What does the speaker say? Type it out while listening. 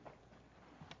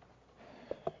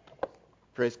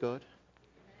Praise God.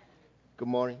 Good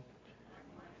morning.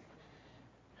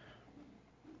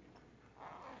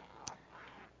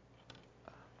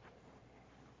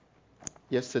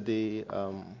 Yesterday,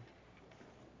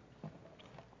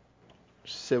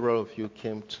 several of you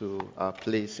came to our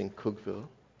place in Cookville,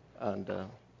 and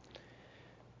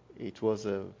it was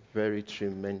a very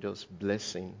tremendous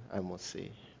blessing, I must say.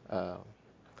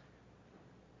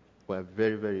 We're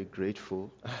very, very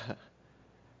grateful.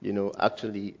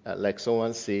 Actually, like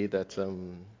someone said that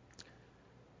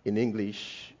in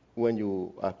English, when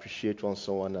you appreciate what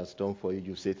someone has done for you,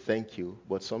 you say thank you.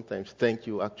 But sometimes thank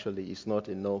you actually is not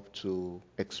enough to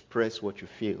express what you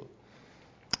feel.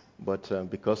 But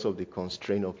because of the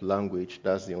constraint of language,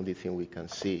 that's the only thing we can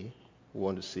say. We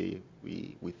want to say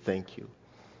we thank you.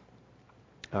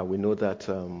 We know that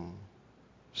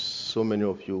so many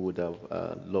of you would have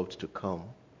loved to come,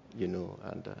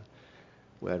 and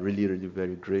we are really, really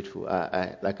very grateful.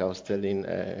 Like I was telling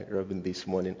Robin this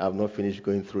morning, I've not finished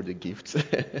going through the gifts.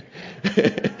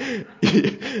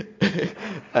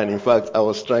 And in fact, I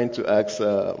was trying to ask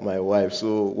my wife,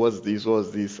 so what's this?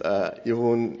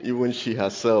 Even she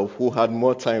herself, who had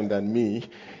more time than me,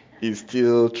 is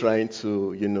still trying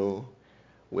to,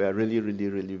 we are really, really,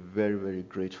 really very, very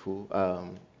grateful.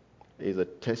 It's a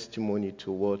testimony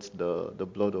to what the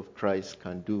blood of Christ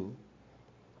can do.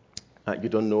 You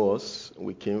don't know us.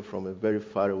 We came from a very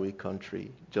faraway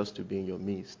country just to be in your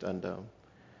midst. And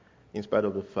in spite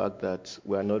of the fact that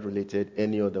we are not related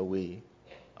any other way,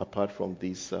 apart from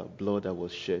this blood that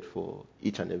was shed for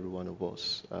each and every one of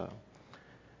us,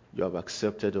 you have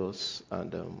accepted us,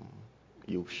 and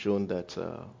you've shown that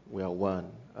we are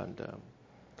one, and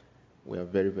we are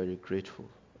very, very grateful.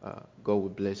 God will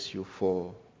bless you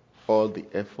for all the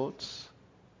efforts,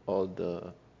 all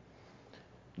the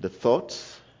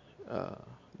thoughts,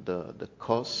 the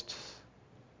cost,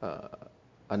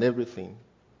 and everything.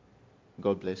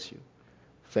 God bless you.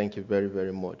 Thank you very,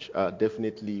 very much.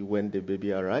 Definitely when the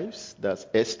baby arrives, that's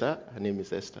Esther. Her name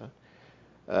is Esther.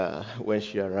 When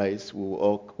she arrives,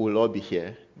 we'll all be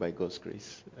here by God's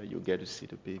grace. You'll get to see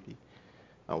the baby,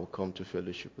 and we'll come to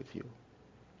fellowship with you.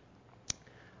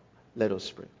 Let us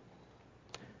pray.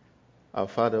 Our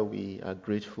Father, we are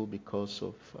grateful because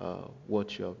of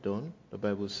what you have done. The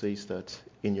Bible says that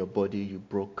in your body you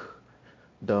broke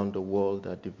down the wall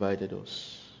that divided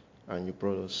us, and you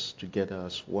brought us together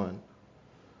as one.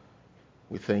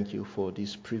 We thank you for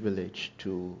this privilege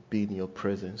to be in your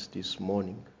presence this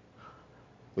morning.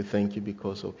 We thank you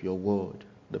because of your word.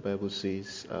 The Bible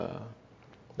says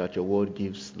that your word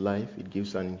gives life. It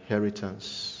gives an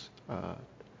inheritance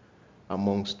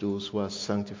amongst those who are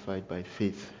sanctified by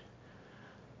faith.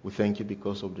 We thank you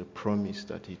because of the promise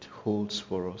that it holds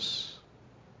for us.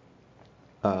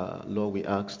 Lord, we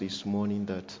ask this morning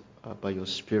that by your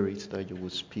Spirit that you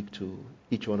will speak to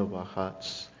each one of our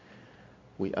hearts.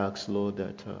 We ask, Lord,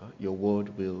 that your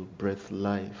word will breathe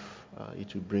life.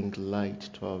 It will bring light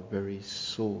to our very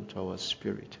soul, to our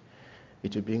spirit.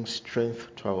 It will bring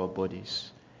strength to our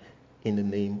bodies. In the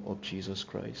name of Jesus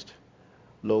Christ.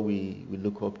 Lord, we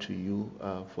look up to you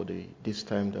for this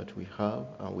time that we have.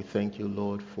 And we thank you,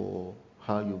 Lord, for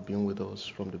how you've been with us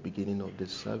from the beginning of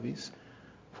this service,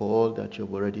 for all that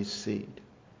you've already said.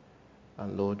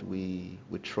 And Lord, we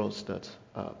trust that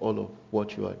all of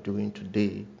what you are doing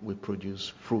today will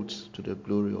produce fruits to the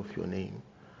glory of your name.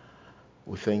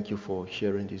 We thank you for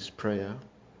hearing this prayer.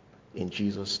 In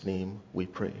Jesus' name we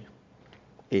pray.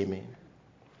 Amen.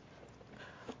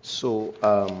 So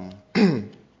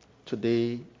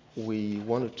today we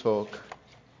want to talk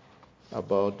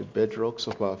about the bedrocks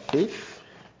of our faith.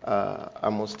 I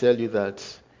must tell you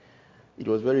that it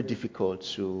was very difficult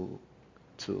to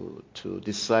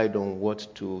decide on what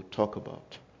to talk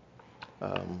about.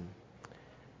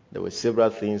 There were several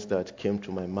things that came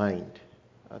to my mind,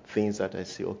 things that I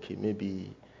say, okay,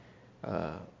 maybe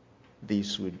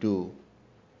this will do.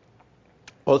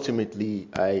 Ultimately,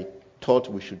 I thought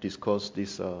we should discuss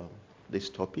this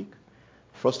topic.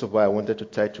 First of all, I wanted to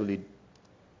title it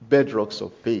Bedrocks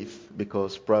of Faith,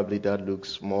 because probably that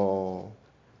looks more,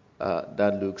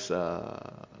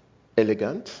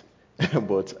 elegant.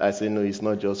 But I say, no, it's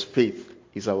not just faith,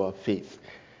 it's our faith.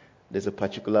 There's a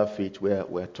particular faith where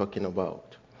we're talking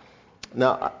about.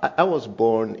 Now, I was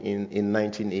born in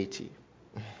 1980.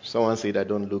 Someone said I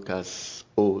don't look as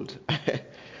old,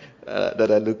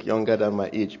 that I look younger than my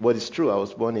age. But it's true, I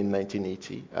was born in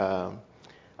 1980.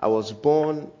 I was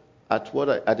born at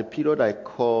the period I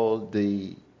call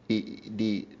the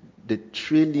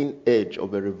trailing edge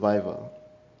of a revival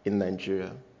in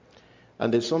Nigeria.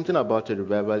 And there's something about a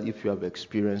revival, if you have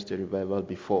experienced a revival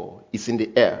before, it's in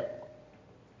the air.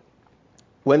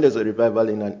 when there's a revival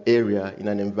in an area, in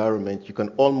an environment, you can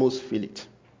almost feel it,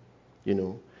 you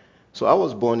know. So I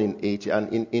was born in 80,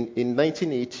 and in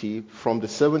 1980, from the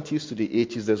 70s to the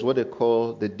 80s, there's what they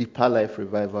call the Deeper Life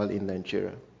Revival in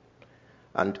Nigeria.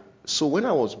 And so when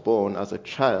I was born as a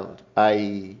child,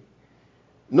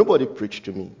 nobody preached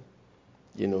to me.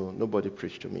 You know, nobody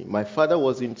preached to me. My father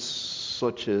wasn't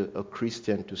such a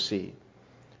Christian to say.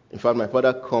 In fact, my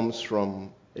father comes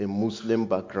from a Muslim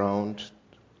background,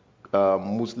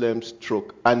 Muslim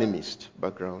stroke animist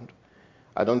background.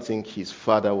 I don't think his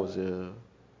father was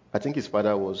I think his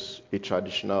father was a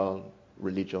traditional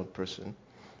religion person.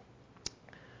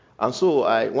 And so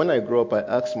when I grew up, I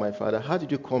asked my father, how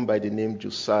did you come by the name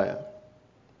Josiah?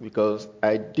 Because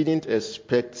I didn't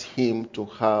expect him to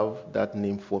have that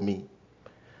name for me.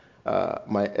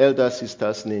 My elder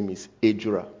sister's name is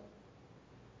Ejura,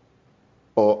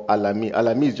 or Alami.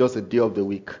 Alami is just a day of the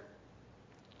week.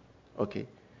 Okay.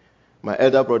 My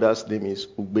elder brother's name is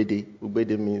Ugbede.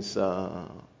 Ugbede means,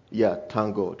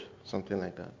 thank God, something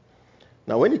like that.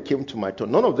 Now, when it came to my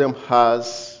turn, none of them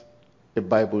has a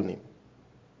Bible name.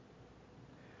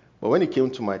 But when it came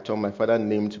to my turn, my father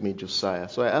named me Josiah.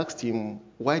 So I asked him,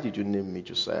 why did you name me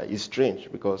Josiah? It's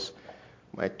strange because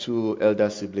my two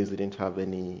elder siblings didn't have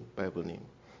any Bible name.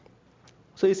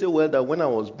 So he said, well, that when I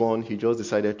was born, he just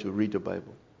decided to read the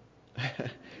Bible.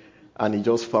 And he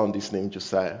just found this name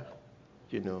Josiah,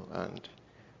 you know,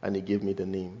 and he gave me the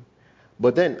name.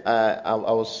 But then I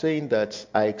was saying that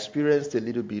I experienced a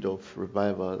little bit of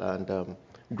revival. And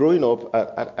growing up,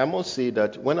 I must say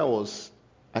that when I was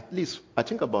at least, I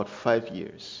think about 5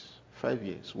 years,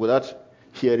 without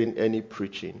hearing any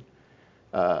preaching,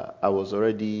 I was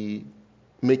already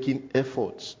making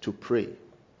efforts to pray.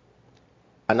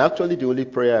 And actually the only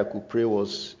prayer I could pray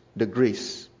was the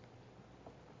grace.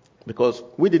 Because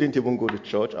we didn't even go to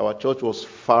church. Our church was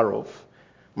far off.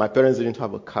 My parents didn't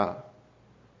have a car.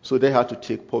 So they had to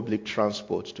take public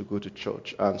transport to go to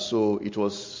church. And so it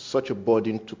was such a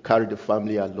burden to carry the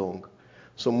family along.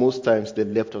 So most times they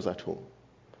left us at home.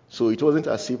 So it wasn't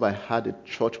as if I had a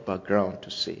church background to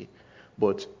say.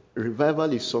 But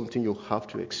revival is something you have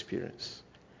to experience.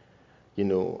 You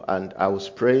know, and I was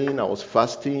praying, I was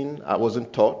fasting, I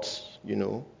wasn't taught, you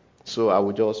know. So I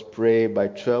would just pray. By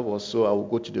 12 or so, I would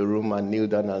go to the room and kneel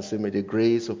down and say, may the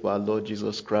grace of our Lord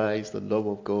Jesus Christ, the love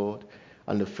of God,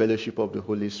 and the fellowship of the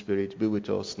Holy Spirit be with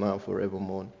us now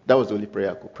forevermore. That was the only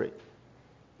prayer I could pray.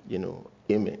 You know,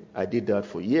 amen. I did that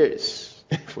for years,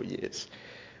 for years.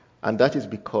 And that is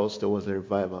because there was a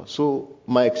revival. So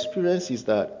my experience is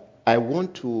that I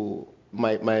want to,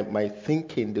 my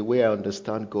thinking, the way I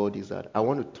understand God is that I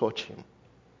want to touch him.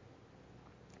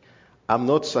 I'm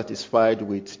not satisfied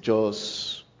with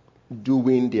just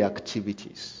doing the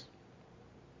activities.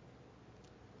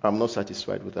 I'm not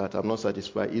satisfied with that. I'm not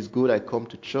satisfied. It's good I come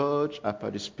to church, I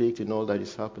participate in all that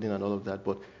is happening and all of that,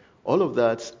 but all of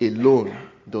that alone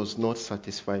does not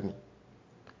satisfy me.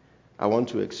 I want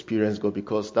to experience God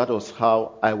because that was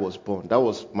how I was born. That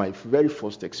was my very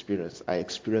first experience. I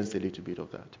experienced a little bit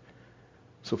of that.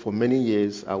 So for many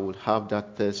years, I would have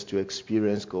that thirst to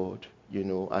experience God, you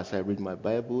know, as I read my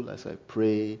Bible, as I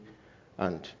pray.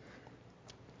 And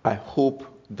I hope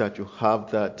that you have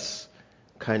that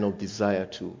kind of desire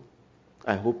too.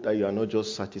 I hope that you are not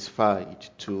just satisfied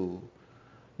to,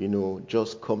 you know,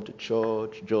 just come to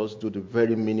church, just do the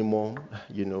very minimum,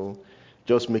 you know,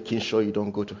 just making sure you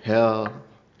don't go to hell,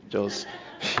 just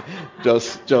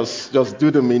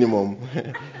do the minimum.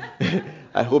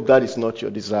 I hope that is not your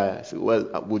desire. So,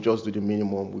 well, we'll just do the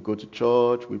minimum. We go to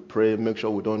church, we pray, make sure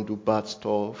we don't do bad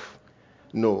stuff.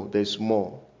 No, there's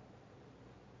more.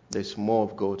 There's more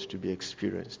of God to be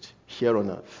experienced here on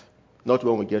earth, not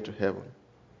when we get to heaven.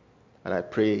 And I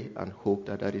pray and hope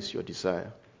that that is your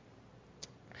desire.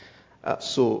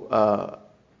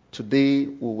 Today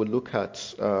we will look at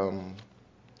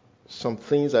some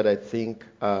things that I think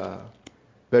are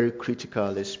very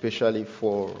critical, especially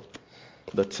for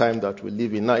the time that we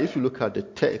live in. Now, if you look at the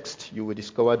text, you will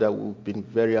discover that we've been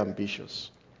very ambitious.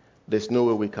 There's no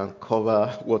way we can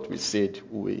cover what we said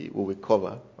we will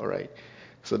cover, all right?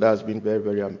 So that's been very,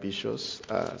 very ambitious.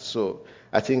 So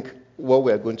I think what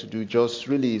we are going to do just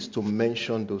really is to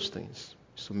mention those things.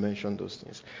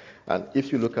 And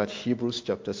if you look at Hebrews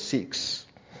chapter 6,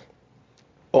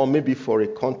 or maybe for a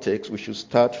context, we should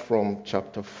start from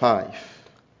chapter 5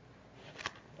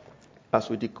 as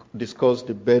we discuss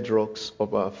the bedrocks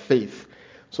of our faith.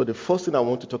 So the first thing I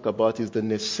want to talk about is the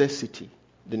necessity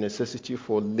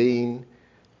for laying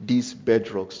these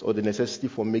bedrocks, or the necessity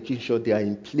for making sure they are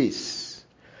in place.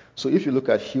 So if you look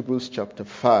at Hebrews chapter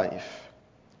 5,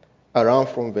 around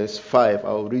from verse 5,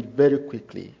 I'll read very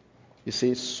quickly. He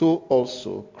says, so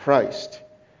also Christ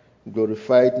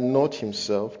glorified not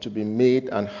himself to be made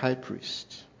an high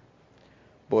priest,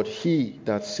 but he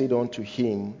that said unto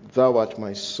him, Thou art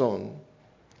my son,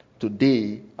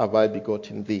 today have I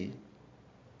begotten thee.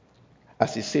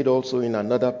 As he said also in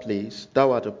another place,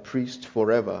 Thou art a priest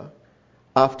forever,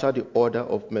 after the order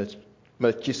of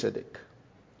Melchizedek,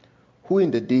 who in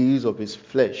the days of his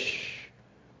flesh,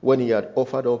 when he had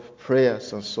offered up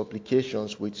prayers and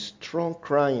supplications with strong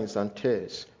cryings and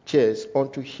tears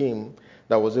unto him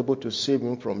that was able to save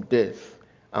him from death,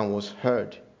 and was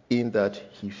heard in that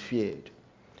he feared.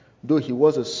 Though he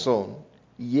was a son,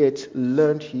 yet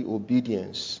learned he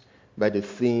obedience by the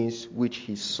things which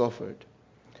he suffered.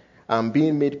 And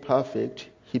being made perfect,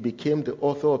 he became the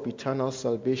author of eternal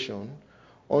salvation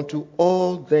unto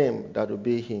all them that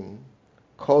obey him,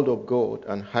 called of God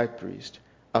and high priest,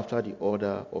 after the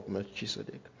order of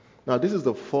Melchizedek. Now, this is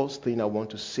the first thing I want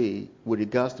to say with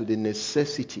regards to the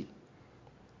necessity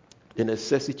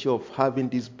of having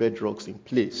these bedrocks in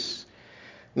place.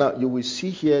 Now, you will see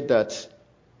here that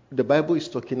the Bible is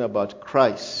talking about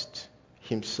Christ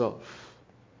himself.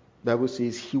 The Bible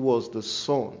says he was the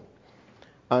Son.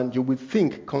 And you will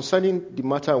think, concerning the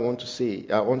matter I want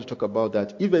to talk about,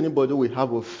 that if anybody will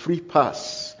have a free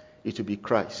pass, it will be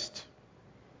Christ.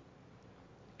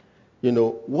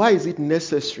 Why is it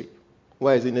necessary?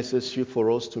 Why is it necessary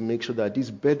for us to make sure that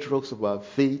these bedrocks of our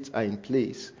faith are in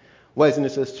place? Why is it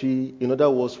necessary, in other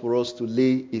words, for us to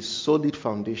lay a solid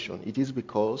foundation? It is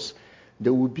because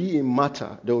there will be a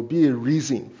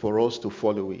reason for us to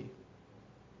fall away.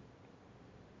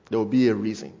 There will be a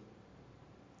reason.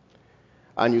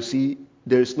 And you see,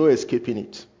 there is no escaping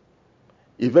it.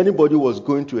 If anybody was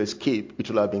going to escape, it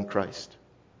would have been Christ.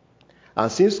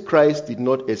 And since Christ did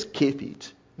not escape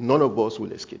it, none of us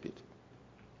will escape it.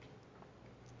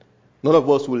 None of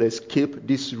us will escape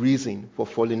this reason for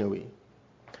falling away.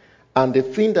 And the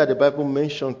thing that the Bible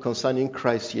mentioned concerning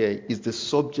Christ here is the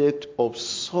subject of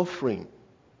suffering.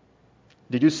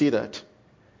 Did you see that?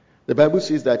 The Bible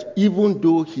says that even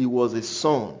though he was a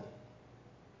son,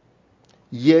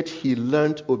 yet he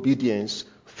learned obedience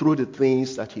through the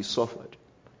things that he suffered.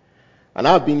 And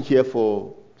I've been here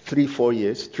for 3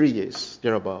 years,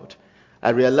 thereabout.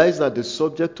 I realize that the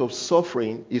subject of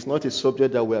suffering is not a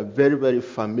subject that we are very, very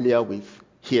familiar with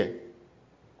here.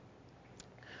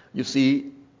 You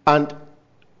see, and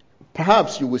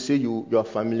perhaps you will say you are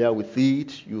familiar with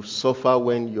it. You suffer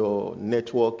when your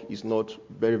network is not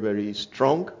very, very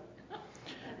strong.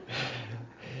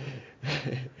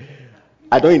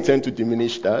 I don't intend to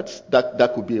diminish that.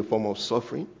 That could be a form of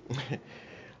suffering.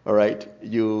 All right.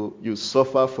 You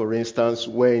suffer, for instance,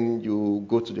 when you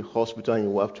go to the hospital and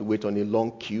you have to wait on a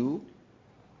long queue.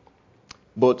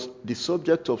 But the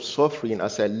subject of suffering,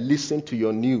 as I listen to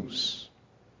your news,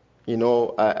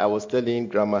 I was telling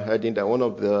Grandma Herding that one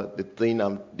of the thing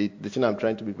I'm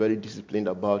trying to be very disciplined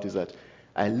about is that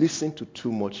I listen to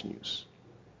too much news.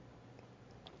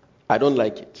 I don't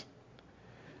like it.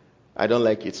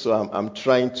 So I'm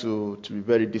trying to be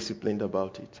very disciplined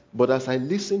about it. But as I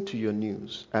listen to your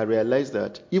news, I realize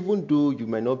that even though you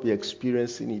may not be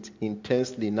experiencing it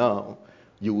intensely now,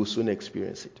 you will soon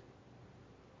experience it.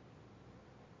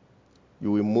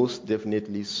 You will most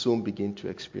definitely soon begin to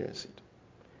experience it.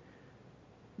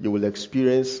 You will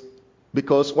experience,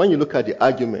 because when you look at the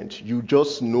argument, you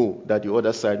just know that the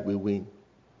other side will win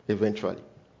eventually,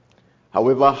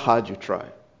 however hard you try.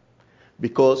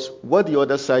 Because what the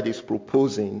other side is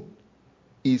proposing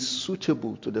is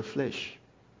suitable to the flesh.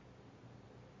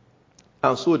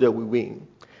 And so they will win.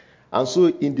 And so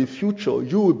in the future,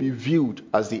 you will be viewed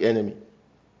as the enemy.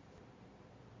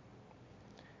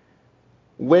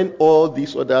 When all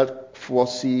these other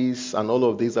forces and all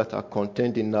of these that are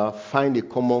contending now find a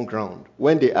common ground,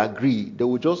 when they agree, they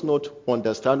will just not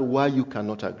understand why you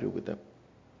cannot agree with them.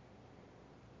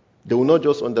 They will not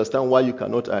just understand why you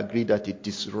cannot agree that it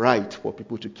is right for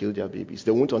people to kill their babies.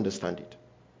 They won't understand it.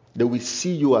 They will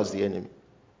see you as the enemy.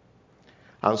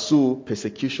 And so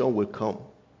persecution will come.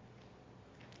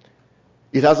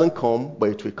 It hasn't come, but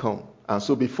it will come. And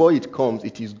so before it comes,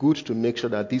 it is good to make sure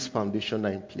that these foundations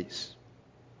are in place.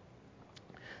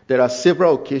 There are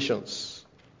several occasions,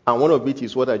 and one of it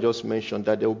is what I just mentioned,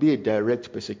 that there will be a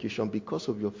direct persecution because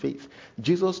of your faith.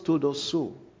 Jesus told us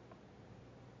so.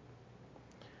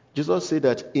 Jesus said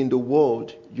that in the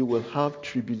world you will have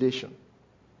tribulation.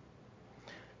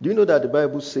 Do you know that the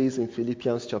Bible says in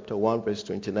Philippians chapter 1 verse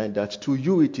 29 that to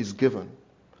you it is given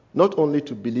not only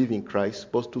to believe in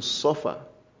Christ but to suffer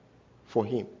for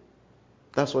him?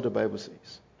 That's what the Bible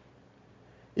says.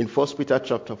 In 1 Peter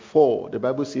chapter 4, the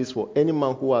Bible says, for any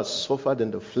man who has suffered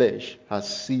in the flesh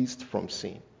has ceased from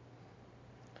sin.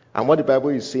 And what the Bible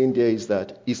is saying there is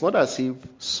that it's not as if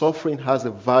suffering has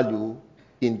a value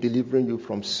in delivering you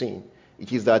from sin.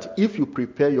 It is that if you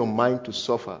prepare your mind to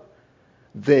suffer,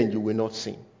 then you will not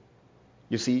sin.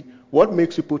 You see, what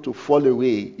makes people to fall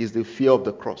away is the fear of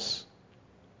the cross.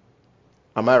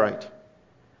 Am I right?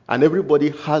 And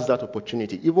everybody has that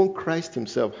opportunity. Even Christ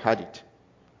himself had it.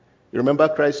 You remember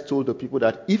Christ told the people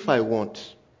that if I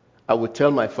want, I will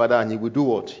tell my Father and he will do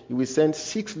what? He will send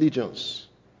 6 legions.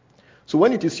 So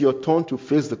when it is your turn to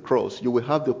face the cross, you will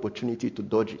have the opportunity to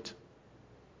dodge it.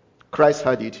 Christ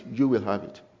had it, you will have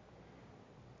it.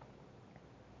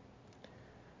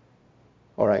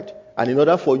 All right. And in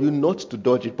order for you not to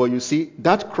dodge it, but you see,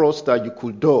 that cross that you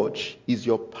could dodge is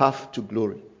your path to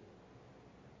glory.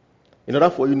 In order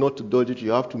for you not to dodge it,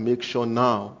 you have to make sure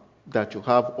now that you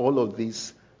have all of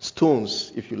these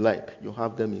stones, if you like, you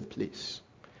have them in place.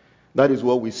 That is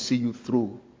what will see you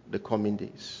through the coming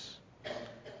days.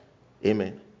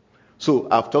 Amen. So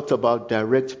I've talked about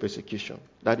direct persecution,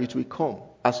 that it will come.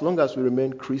 As long as we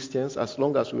remain Christians, as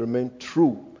long as we remain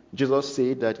true, Jesus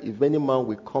said that if any man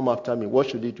will come after me, what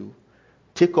should he do?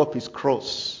 Take up his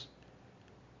cross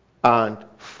and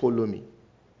follow me.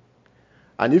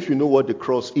 And if you know what the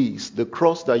cross is, the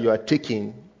cross that you are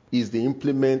taking is the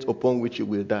implement upon which you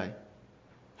will die.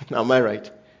 Am I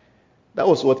right? That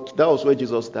was where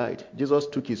Jesus died. Jesus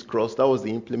took his cross. That was the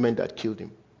implement that killed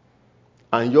him.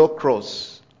 And your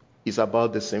cross is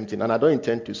about the same thing. And I don't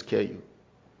intend to scare you.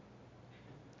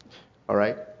 All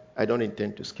right? I don't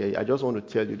intend to scare you. I just want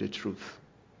to tell you the truth.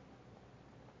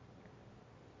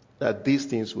 That these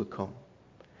things will come.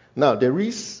 Now, there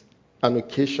is an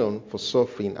occasion for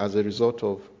suffering as a result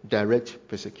of direct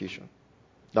persecution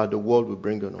that the world will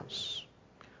bring on us.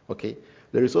 Okay?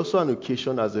 There is also an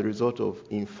occasion as a result of,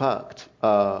 in fact,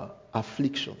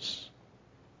 afflictions.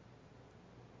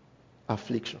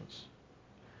 Afflictions.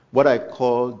 What I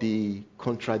call the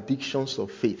contradictions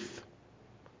of faith.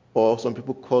 Or some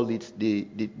people call it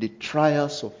the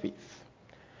trials of faith.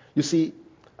 You see,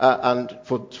 and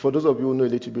for those of you who know a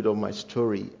little bit of my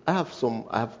story,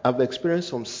 I've experienced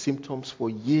some symptoms for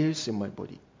years in my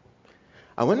body.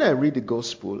 And when I read the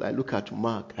gospel, I look at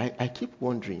Mark, I keep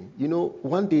wondering,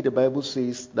 one day the Bible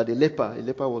says that a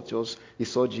leper was just, he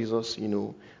saw Jesus,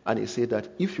 and he said that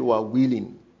if you are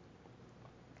willing,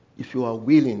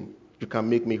 you can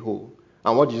make me whole.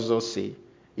 And what did Jesus say?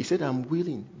 He said, I'm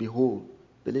willing, behold,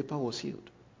 the leper was healed.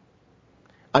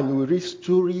 And you will read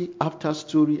story after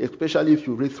story, especially if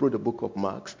you read through the book of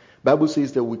Mark. The Bible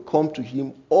says that we come to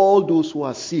him, all those who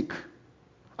are sick.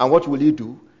 And what will he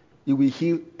do? He will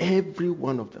heal every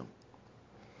one of them.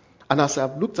 And as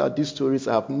I've looked at these stories,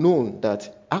 I've known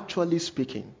that, actually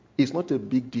speaking, it's not a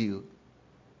big deal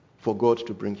for God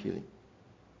to bring healing.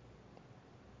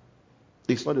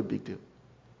 It's not a big deal.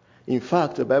 In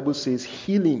fact, the Bible says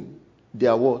healing, they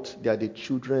are what? They are the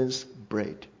children's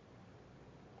bread.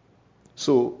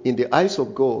 So, in the eyes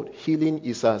of God, healing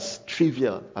is as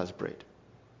trivial as bread.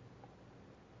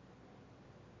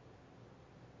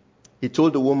 He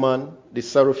told the woman, the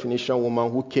Syrophoenician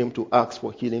woman who came to ask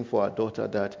for healing for her daughter,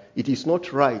 that it is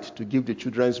not right to give the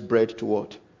children's bread to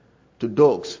what? To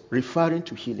dogs, referring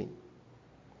to healing.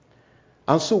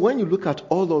 And so when you look at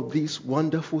all of these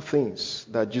wonderful things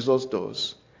that Jesus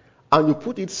does, and you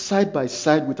put it side by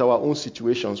side with our own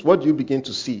situations, what do you begin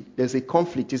to see? There's a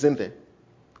conflict, isn't there?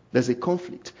 There's a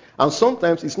conflict. And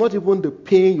sometimes it's not even the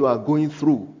pain you are going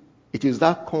through. It is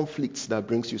that conflict that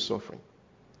brings you suffering.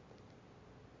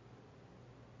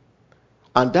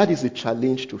 And that is a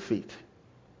challenge to faith.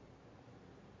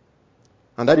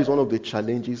 And that is one of the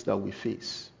challenges that we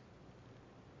face.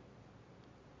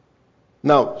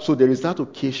 Now, so there is that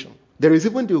occasion. There is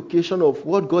even the occasion of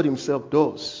what God himself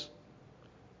does.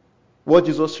 What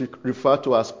Jesus referred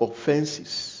to as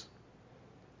offenses.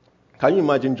 Can you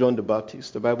imagine John the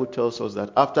Baptist? The Bible tells us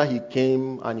that after he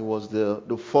came and he was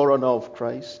the forerunner of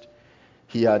Christ,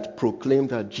 he had proclaimed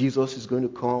that Jesus is going to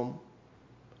come.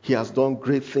 He has done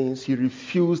great things. He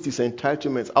refused his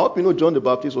entitlements. I hope you know John the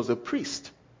Baptist was a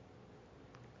priest.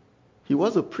 He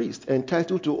was a priest,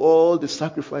 entitled to all the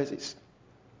sacrifices.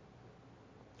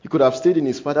 He could have stayed in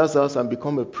his father's house and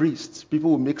become a priest.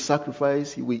 People will make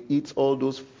sacrifice. He will eat all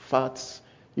those fats,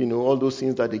 all those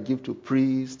things that they give to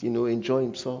priests, enjoy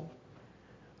himself.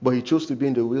 But he chose to be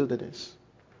in the wilderness,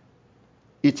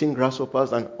 eating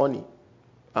grasshoppers and honey,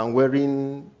 and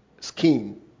wearing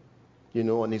skin,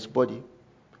 on his body.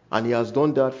 And he has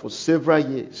done that for several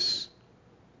years,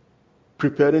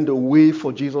 preparing the way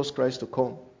for Jesus Christ to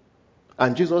come.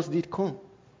 And Jesus did come.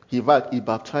 He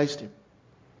baptized him.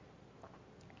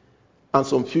 And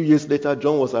some few years later,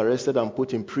 John was arrested and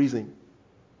put in prison.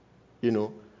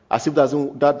 As if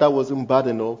that wasn't bad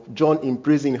enough, John in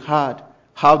prison heard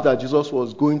how that Jesus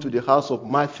was going to the house of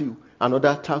Matthew and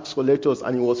other tax collectors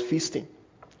and he was feasting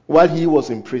while he was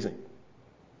in prison.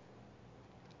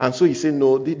 And so he said,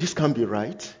 no, this can't be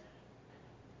right.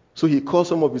 So he called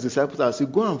some of his disciples and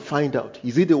said, go and find out.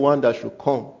 Is he the one that should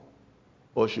come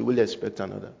or should we expect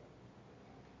another?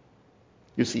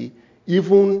 You see,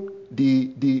 even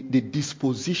the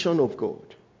disposition of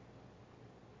God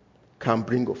can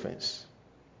bring offense.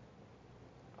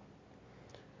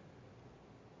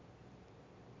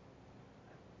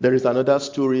 There is another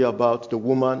story about the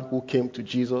woman who came to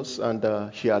Jesus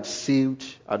and she had saved,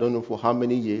 I don't know for how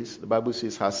many years. The Bible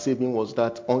says her saving was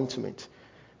that ointment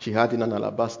she had in an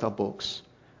alabaster box.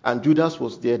 And Judas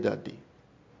was there that day.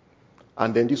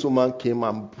 And then this woman came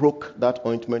and broke that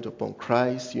ointment upon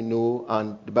Christ, and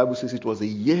the Bible says it was a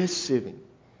year's saving.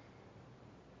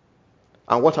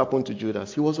 And what happened to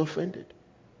Judas? He was offended.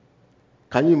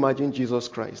 Can you imagine Jesus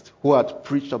Christ, who had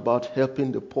preached about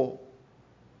helping the poor,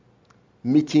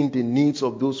 meeting the needs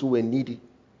of those who were needy,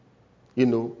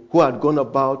 who had gone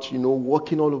about,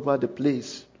 walking all over the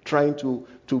place, trying to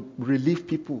relieve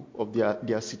people of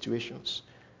their situations.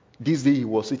 This day he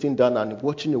was sitting down and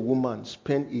watching a woman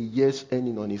spend a year's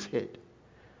earning on his head.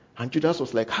 And Judas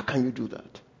was like, how can you do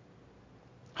that?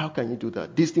 How can you do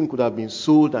that? This thing could have been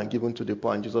sold and given to the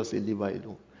poor, and Jesus said, leave her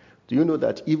alone. Do you know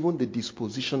that even the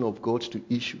disposition of God to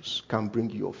issues can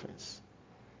bring you offense?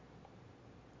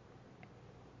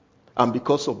 And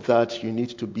because of that, you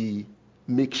need to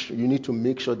make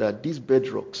sure that these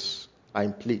bedrocks are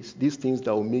in place. These things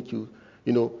that will make you,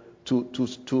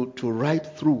 to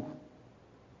ride through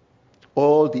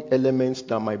all the elements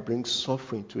that might bring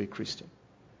suffering to a Christian.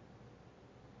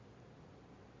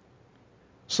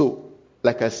 So,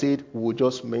 like I said, we'll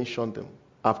just mention them.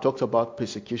 I've talked about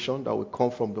persecution that will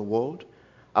come from the world.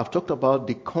 I've talked about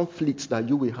the conflicts that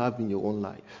you will have in your own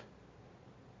life.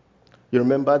 You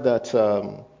remember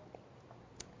that,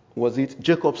 was it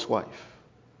Jacob's wife?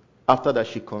 After that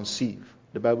she conceived,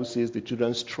 the Bible says the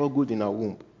children struggled in her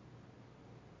womb.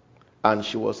 And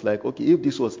she was like, okay, if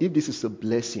this is a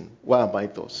blessing, why am I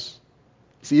thus?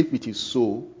 See, if it is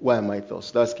so, why am I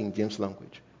thus? That's King James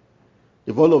language.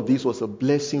 If all of this was a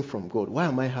blessing from God, why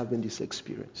am I having this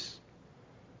experience?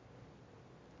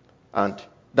 And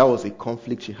that was a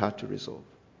conflict she had to resolve.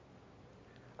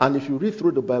 And if you read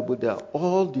through the Bible, there are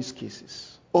all these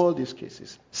cases.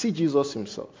 See Jesus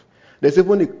himself. There's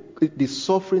even the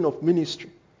suffering of ministry.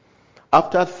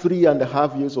 After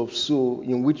 3.5 years or so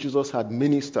in which Jesus had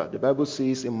ministered, the Bible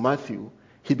says in Matthew,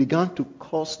 he began to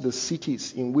curse the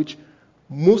cities in which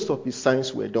most of his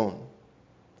signs were done.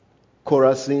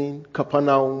 Chorazin,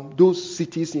 Capernaum, those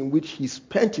cities in which he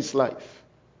spent his life.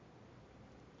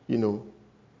 And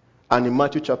in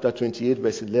Matthew chapter 28,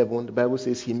 verse 11, the Bible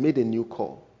says he made a new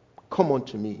call. Come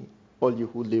unto me, all you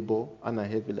who labor and are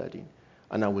heavy laden,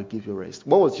 and I will give you rest.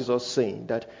 What was Jesus saying?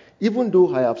 That even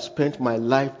though I have spent my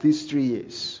life these 3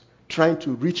 years trying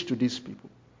to reach to these people,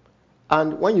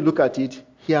 and when you look at it,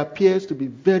 he appears to be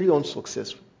very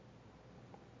unsuccessful.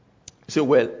 He said,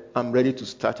 well, I'm ready to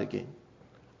start again.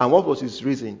 And what was his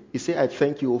reason? He said, I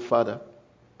thank you, O Father,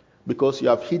 because you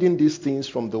have hidden these things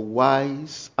from the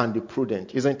wise and the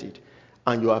prudent, isn't it?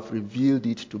 And you have revealed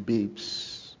it to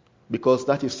babes, because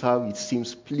that is how it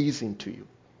seems pleasing to you.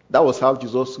 That was how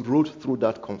Jesus rode through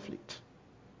that conflict.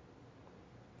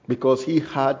 Because he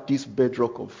had this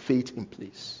bedrock of faith in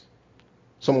place.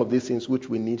 Some of these things which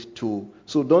we need to.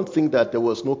 So don't think that there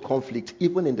was no conflict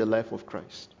even in the life of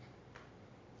Christ.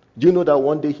 Do you know that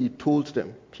one day he told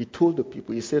the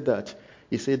people, he said that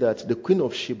the Queen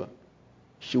of Sheba,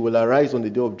 she will arise on the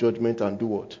day of judgment and do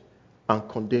what? And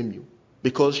condemn you.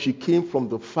 Because she came from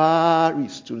the far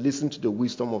east to listen to the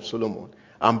wisdom of Solomon.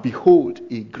 And behold,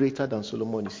 a greater than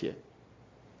Solomon is here.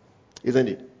 Isn't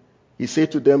it? He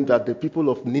said to them that the people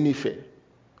of Nineveh,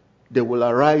 they will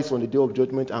arise on the day of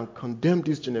judgment and condemn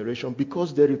this generation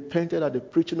because they repented at the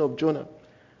preaching of Jonah.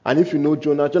 And if you know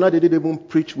Jonah didn't even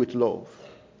preach with love.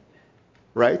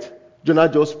 Right? Jonah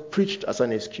just preached as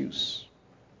an excuse.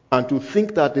 And to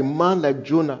think that a man like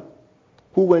Jonah,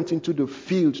 who went into the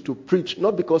field to preach,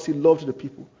 not because he loved the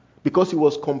people, because he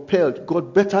was compelled,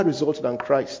 got better results than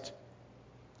Christ,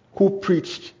 who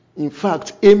preached, in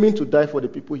fact, aiming to die for the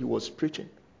people he was preaching.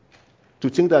 To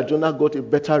think that Jonah got a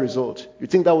better result, you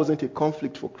think that wasn't a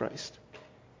conflict for Christ.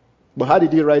 But how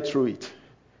did he ride through it?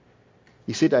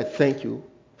 He said, I thank you,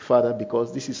 Father,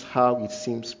 because this is how it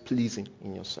seems pleasing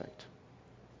in your sight.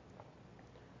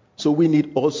 So we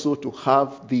need also to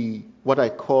have what I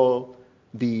call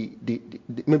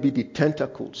maybe the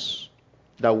tentacles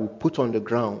that we put on the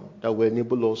ground that will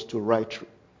enable us to ride through.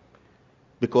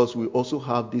 Because we also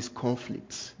have these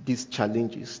conflicts, these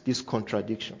challenges, these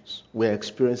contradictions. We're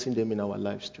experiencing them in our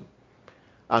lives too.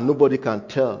 And nobody can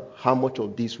tell how much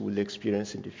of this we'll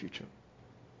experience in the future.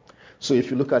 So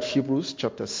if you look at Hebrews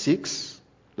chapter 6,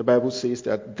 the Bible says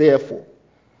that, therefore,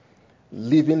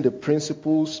 leaving the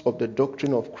principles of the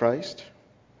doctrine of Christ,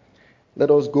 let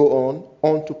us go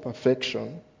on to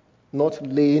perfection, not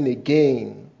laying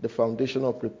again the foundation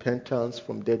of repentance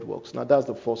from dead works. Now that's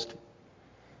the first thing.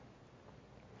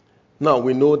 Now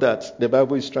we know that the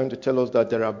Bible is trying to tell us that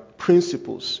there are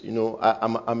principles.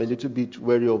 I'm a little bit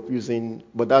wary of using,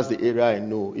 but that's the area I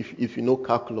know. If you know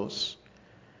calculus,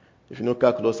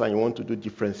 and you want to do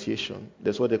differentiation,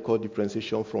 that's what they call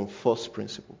differentiation from first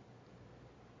principle.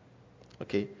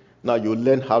 Okay. Now you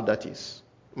learn how that is.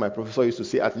 My professor used to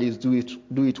say, at least do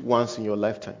it once in your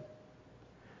lifetime.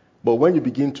 But when you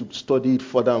begin to study it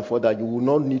further and further, you will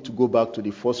not need to go back to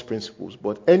the first principles.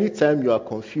 But anytime you are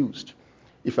confused,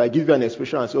 if I give you an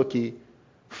expression and say, okay,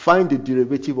 find the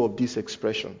derivative of this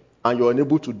expression, and you're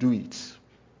unable to do it,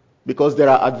 because there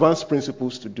are advanced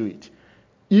principles to do it.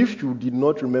 If you did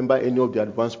not remember any of the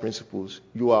advanced principles,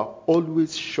 you are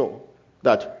always sure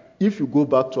that if you go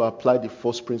back to apply the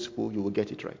first principle, you will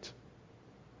get it right.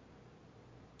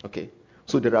 Okay?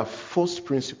 So there are first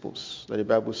principles that the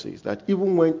Bible says that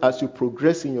even when, as you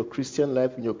progress in your Christian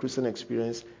life, in your Christian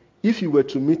experience, if you were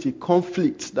to meet a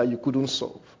conflict that you couldn't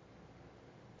solve,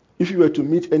 if you were to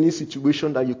meet any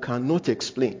situation that you cannot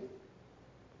explain,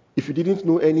 if you didn't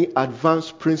know any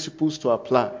advanced principles to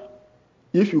apply,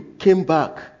 if you came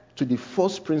back to the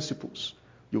first principles,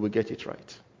 you will get it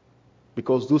right.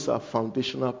 Because those are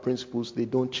foundational principles, they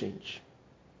don't change.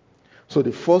 So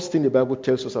the first thing the Bible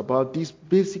tells us about these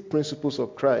basic principles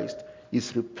of Christ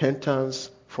is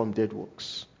repentance from dead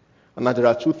works. And now there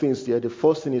are two things there. The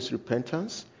first thing is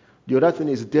repentance. The other thing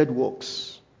is dead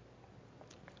works.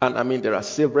 And there are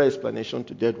several explanations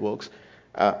to dead works.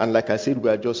 And like I said, we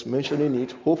are just mentioning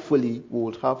it. Hopefully, we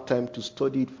will have time to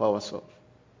study it for ourselves.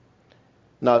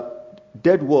 Now,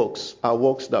 dead works are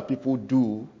works that people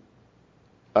do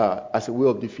as a way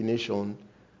of definition,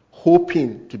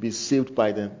 hoping to be saved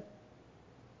by them.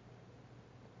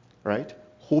 Right?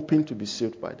 Hoping to be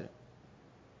saved by them.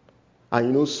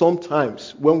 And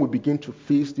sometimes when we begin to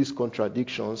face these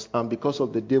contradictions, and because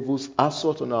of the devil's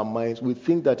assault on our minds, we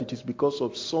think that it is because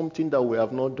of something that we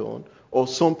have not done or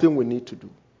something we need to do.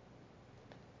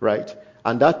 Right?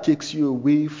 And that takes you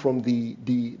away from the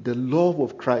love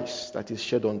of Christ that is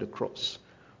shed on the cross.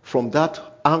 From that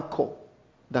anchor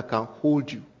that can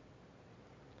hold you.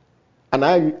 And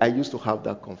I used to have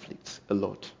that conflict a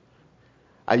lot.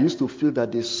 I used to feel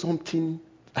that there's something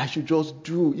I should just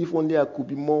do. If only I could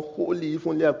be more holy. If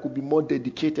only I could be more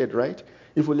dedicated, right?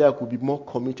 If only I could be more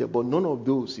committed. But none of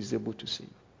those is able to save.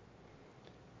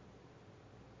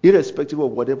 Irrespective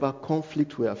of whatever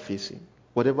conflict we are facing,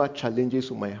 whatever challenges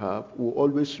we might have, we'll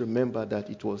always remember that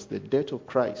it was the death of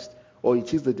Christ, or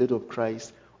it is the death of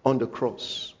Christ on the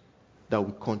cross that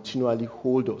will continually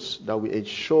hold us, that will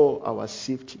ensure our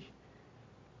safety.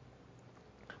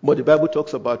 But the Bible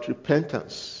talks about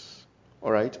repentance,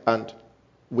 all right? And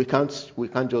we can't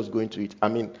just go into it.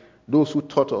 Those who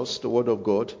taught us the Word of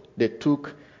God,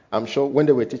 I'm sure when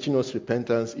they were teaching us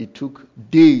repentance, it took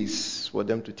days for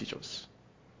them to teach us.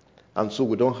 And so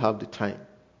we don't have the time.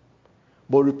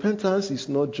 But repentance is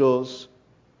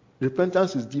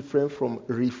different from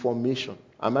reformation.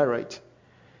 Am I right?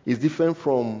 It's different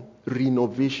from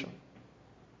renovation.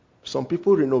 Some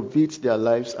people renovate their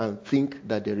lives and think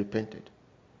that they repented.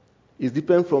 It's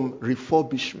different from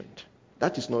refurbishment.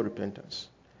 That is not repentance.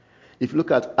 If you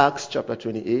look at Acts chapter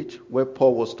 28, where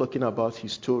Paul was talking about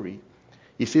his story,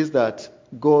 he says that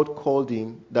God called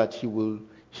him that he will,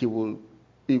 through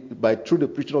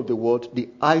the preaching of the word, the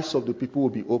eyes of the people will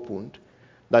be opened,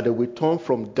 that they will turn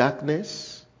from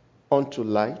darkness unto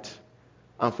light,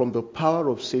 and from the power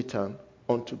of Satan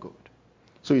unto God.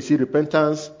 So you see,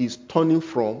 repentance is turning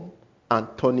from and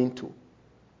turning to.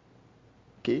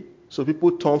 Okay? So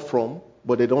people turn from,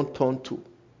 but they don't turn to.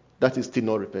 That is still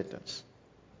not repentance.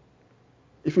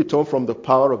 If you turn from the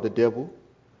power of the devil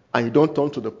and you don't turn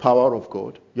to the power of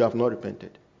God, you have not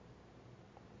repented.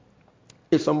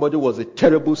 If somebody was a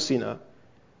terrible sinner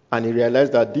and he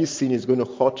realized that this sin is going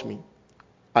to hurt me,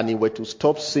 and he were to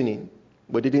stop sinning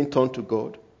but didn't turn to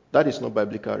God, that is not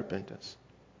biblical repentance.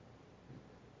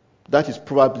 That is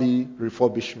probably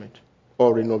refurbishment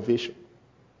or renovation.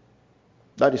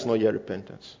 That is not yet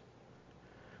repentance.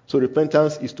 So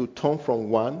repentance is to turn from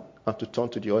one and to turn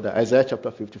to the other. Isaiah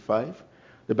chapter 55,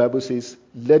 the Bible says,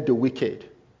 let the wicked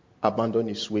abandon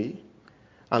his way,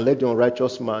 and let the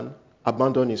unrighteous man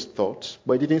abandon his thoughts.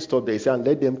 But it didn't stop there. It said, and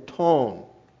let them turn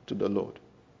to the Lord.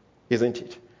 isn't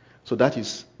it? So that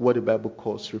is what the Bible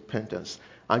calls repentance.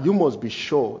 And you must be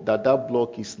sure that that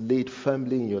block is laid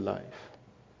firmly in your life.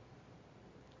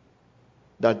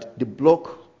 That the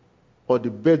block or the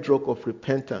bedrock of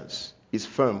repentance is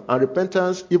firm. And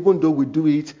repentance, even though we do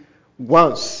it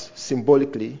once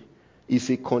symbolically, is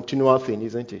a continual thing,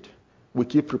 isn't it? We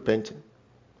keep repenting.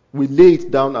 We lay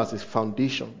it down as a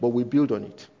foundation, but we build on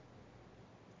it.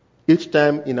 Each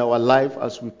time in our life,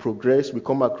 as we progress, we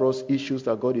come across issues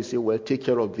that God is saying, well, take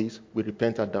care of this. We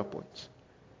repent at that point.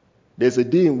 There's a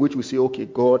day in which we say, okay,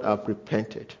 God, I've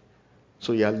repented.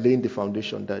 So you are laying the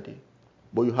foundation that day.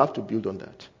 But you have to build on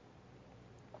that.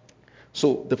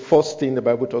 So the first thing the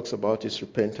Bible talks about is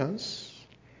repentance.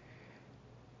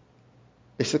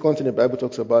 The second thing the Bible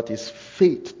talks about is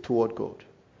faith toward God.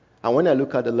 And when I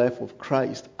look at the life of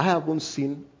Christ, I haven't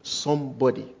seen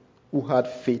somebody who had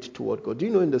faith toward God. Do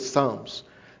you know in the Psalms,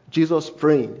 Jesus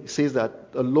praying, he says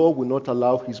that the Lord will not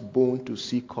allow his bone to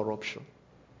see corruption.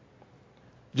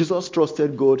 Jesus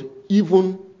trusted God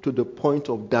even to the point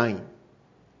of dying,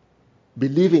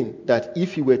 believing that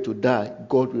if he were to die,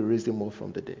 God will raise him up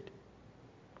from the dead.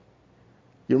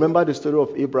 You remember the story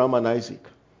of Abraham and Isaac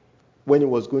when he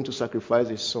was going to sacrifice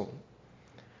his son.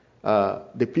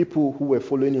 The people who were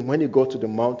following him, when he got to the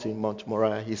mountain, Mount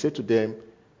Moriah, he said to them,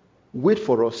 wait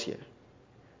for us here.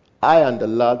 I and the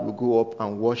lad will go up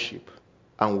and worship,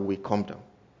 and we will come down.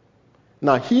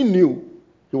 Now, he knew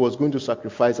he was going to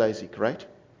sacrifice Isaac, right?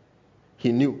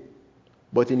 He knew.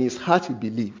 But in his heart, he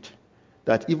believed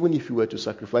that even if he were to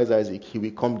sacrifice Isaac, he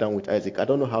will come down with Isaac. I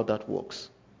don't know how that works.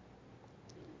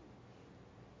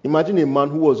 Imagine a man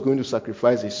who was going to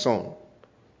sacrifice his son,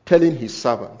 telling his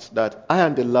servants that I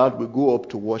and the lad will go up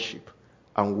to worship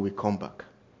and we will come back.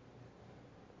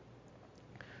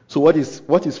 So what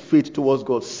is faith towards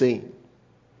God saying?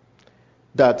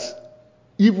 That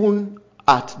even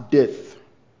at death,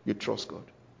 you trust God.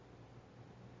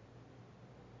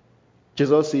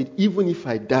 Jesus said, even if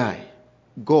I die,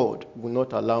 God will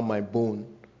not allow my bone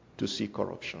to see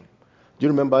corruption. Do you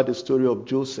remember the story of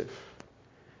Joseph?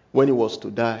 When he was to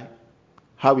die,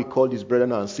 how he called his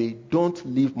brethren and said, don't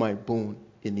leave my bone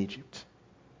in Egypt.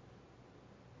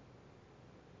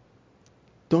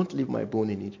 Don't leave my bone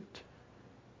in Egypt.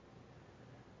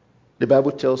 The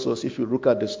Bible tells us, if you look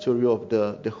at the story of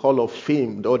the Hall of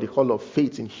Fame or the Hall of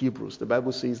Faith in Hebrews, the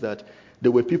Bible says that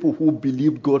there were people who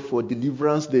believed God for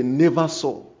deliverance they never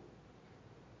saw,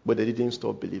 but they didn't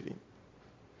stop believing.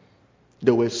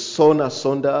 They were sawn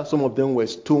asunder, some of them were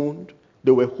stoned. They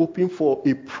were hoping for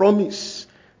a promise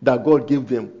that God gave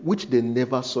them, which they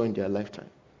never saw in their lifetime,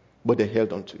 but they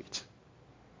held on to it.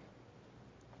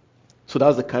 So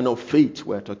that's the kind of faith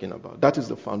we're talking about. That is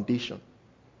the foundation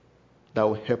that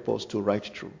will help us to right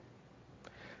through.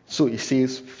 So it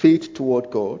says faith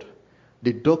toward God,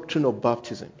 the doctrine of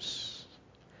baptisms.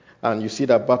 And you see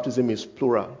that baptism is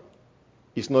plural.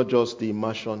 It's not just the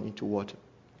immersion into water.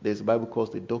 There's a Bible calls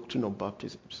the doctrine of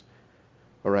baptisms.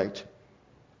 All right?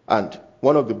 And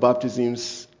one of the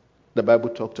baptisms the Bible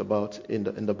talked about in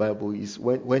the Bible is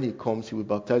when he comes, he will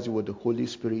baptize you with the Holy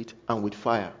Spirit and with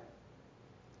fire.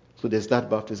 So there's that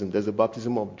baptism. There's the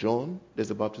baptism of John. There's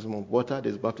the baptism of water.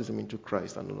 There's baptism into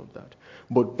Christ and all of that.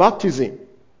 But baptism,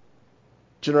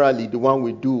 generally the one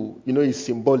we do, is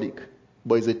symbolic,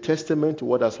 but it's a testament to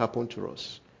what has happened to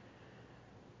us.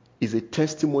 It's a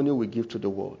testimony we give to the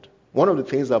world. One of the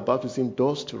things that baptism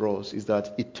does to us is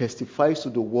that it testifies to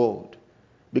the world,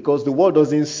 because the world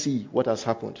doesn't see what has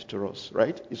happened to us,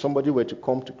 right? If somebody were to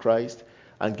come to Christ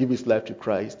and give his life to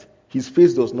Christ, his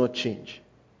face does not change.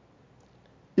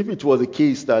 If it was a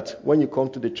case that when you come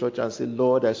to the church and say,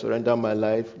 Lord, I surrender my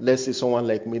life, let's say someone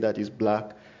like me that is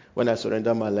black, when I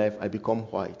surrender my life, I become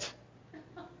white.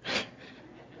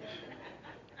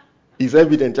 It's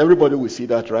evident. Everybody will see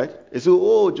that, right? They say,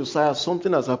 oh, Josiah,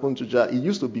 something has happened to Josiah. He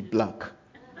used to be black.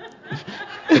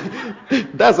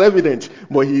 That's evident.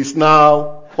 But he is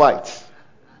now white.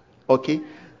 Okay?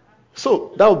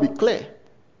 So that will be clear.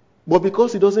 But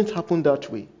because it doesn't happen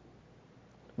that way,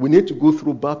 we need to go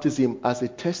through baptism as a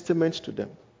testament to them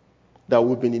that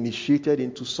we've been initiated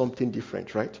into something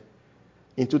different, right?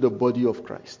 Into the body of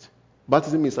Christ.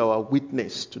 Baptism is our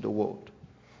witness to the world.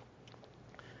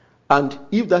 And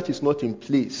if that is not in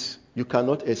place, you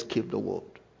cannot escape the world.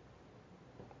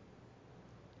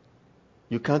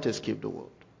 You can't escape the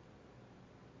world.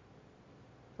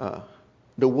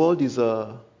 The world is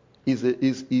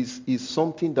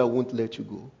something that won't let you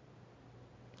go.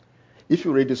 If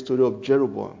you read the story of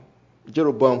Jeroboam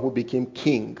who became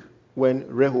king when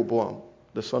Rehoboam,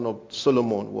 the son of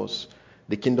Solomon,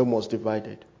 the kingdom was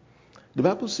divided. The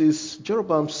Bible says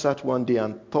Jeroboam sat one day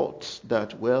and thought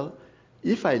that, well,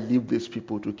 if I leave these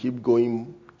people to keep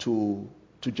going to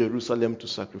Jerusalem to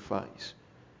sacrifice,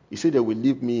 he said they will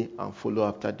leave me and follow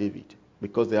after David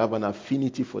because they have an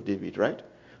affinity for David, right?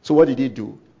 So what did he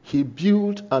do? He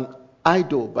built an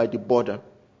idol by the border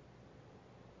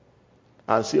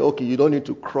and say, okay, you don't need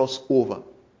to cross over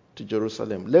to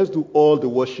Jerusalem. Let's do all the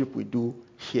worship we do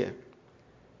here.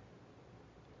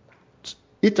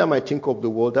 Each time I think of the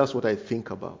world, that's what I think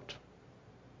about.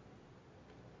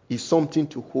 It's something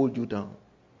to hold you down.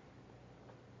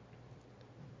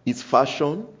 It's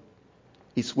fashion,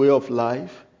 it's way of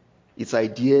life, its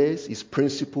ideas, its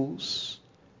principles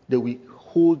that we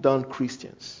hold down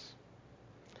Christians.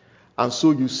 And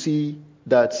so you see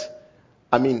that,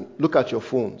 look at your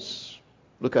phones.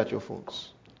 Look at your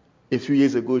phones. A few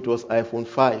years ago, it was iPhone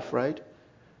 5, right?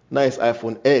 Now it's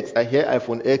iPhone X. I hear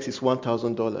iPhone X is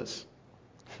 $1,000.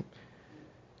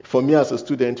 For me as a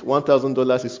student,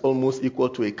 $1,000 is almost equal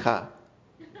to a car.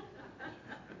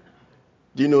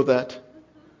 Do you know that?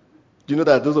 Do you know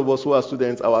that those of us who are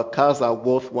students, our cars are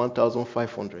worth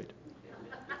 $1,500?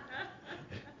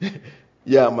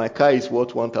 Yeah, my car is worth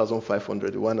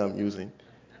 $1,500, the one I'm using.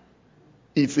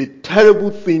 It's a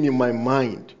terrible thing in my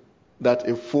mind that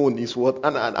a phone is worth,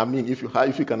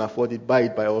 if you can afford it, buy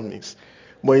it by all means.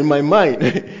 But in my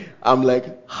mind, I'm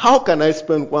like, how can I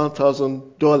spend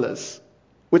 $1,000,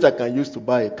 which I can use to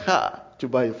buy a car, to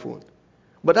buy a phone?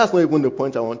 But that's not even the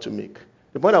point I want to make.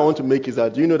 The point I want to make is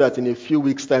that, do you know that in a few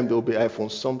weeks' time there will be iPhone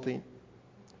something?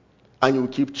 And you will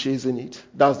keep chasing it.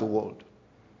 That's the world.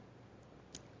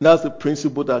 That's the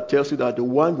principle that tells you that the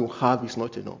one you have is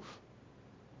not enough.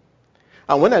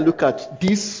 And when I look at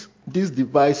these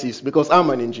devices, because I'm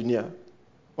an engineer,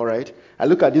 all right, I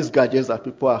look at these gadgets that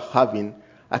people are having,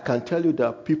 I can tell you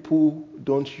that people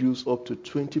don't use up to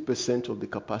 20% of the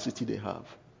capacity they have.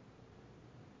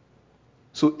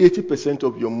 So 80%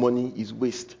 of your money is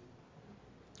waste.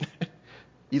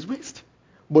 It's waste.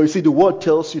 But you see, the word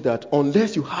tells you that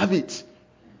unless you have it,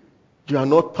 you are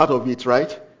not part of it,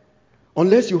 right?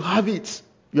 Unless you have it,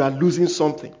 you are losing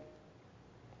something.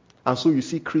 And so you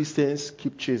see Christians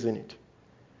keep chasing it.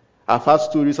 I've heard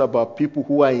stories about people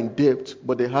who are in debt,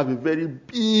 but they have a very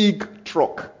big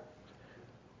truck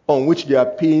on which they are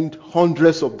paying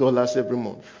hundreds of dollars every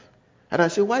month. And I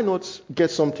say, why not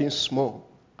get something small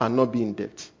and not be in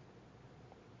debt?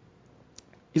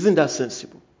 Isn't that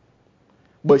sensible?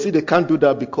 But you see, they can't do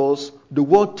that because the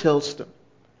word tells them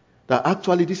that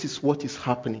actually this is what is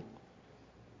happening.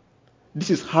 This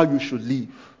is how you should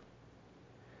live.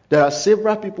 There are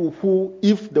several people who,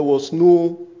 if there was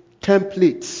no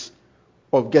templates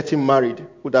of getting married,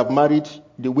 would have married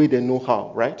the way they know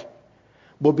how, right?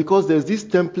 But because there's this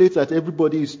template that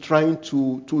everybody is trying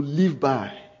to live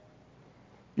by,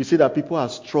 you see that people are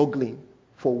struggling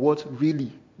for what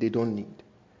really they don't need.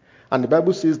 And the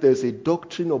Bible says there's a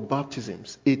doctrine of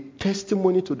baptisms, a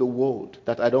testimony to the world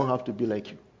that I don't have to be like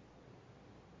you,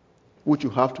 which you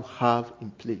have to have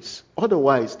in place.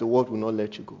 Otherwise, the world will not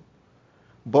let you go.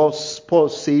 But Paul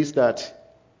says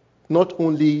that not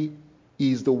only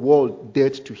is the world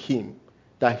dead to him,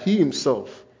 that he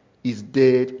himself is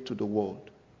dead to the world.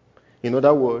 In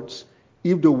other words,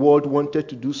 if the world wanted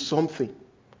to do something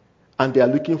and they are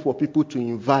looking for people to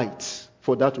invite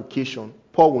for that occasion,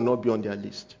 Paul will not be on their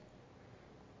list.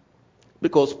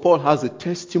 Because Paul has a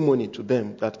testimony to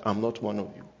them that I'm not one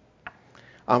of you.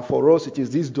 And for us, it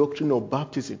is this doctrine of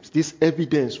baptisms, this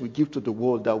evidence we give to the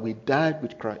world that we died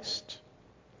with Christ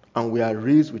and we are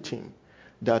raised with him,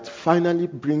 that finally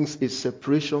brings a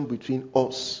separation between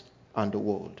us and the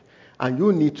world. And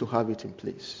you need to have it in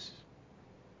place.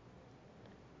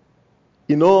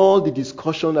 In all the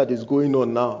discussion that is going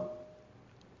on now,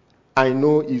 I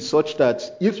know is such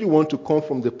that if you want to come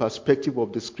from the perspective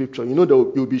of the scripture, you know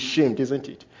that you'll be shamed, isn't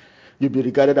it? You'll be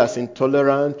regarded as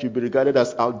intolerant, you'll be regarded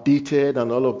as outdated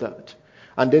and all of that.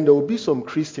 And then there will be some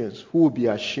Christians who will be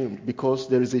ashamed because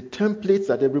there is a template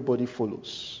that everybody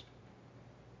follows.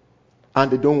 And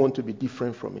they don't want to be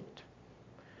different from it.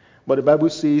 But the Bible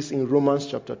says in Romans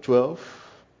chapter 12,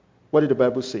 what did the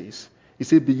Bible say? It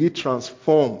says, be ye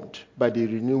transformed by the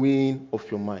renewing of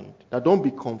your mind. Now don't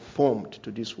be conformed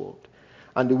to this world.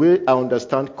 And the way I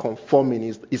understand conforming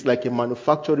is like a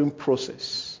manufacturing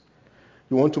process.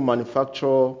 You want to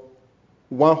manufacture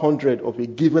 100 of a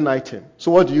given item.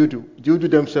 So what do? Do you do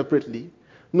them separately?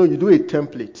 No, you do a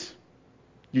template.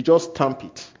 You just stamp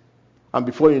it. And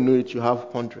before you know it, you have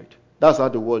 100. That's how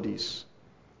the world is.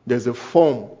 There's a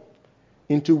form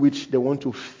into which they want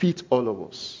to fit all of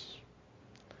us.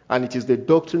 And it is the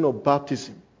doctrine of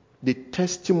baptism, the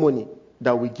testimony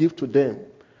that we give to them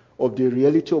of the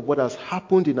reality of what has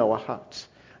happened in our hearts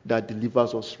that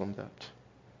delivers us from that.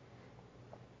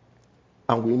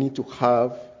 And we need to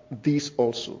have this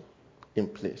also in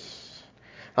place.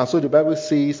 And so the Bible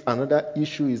says another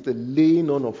issue is the laying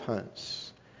on of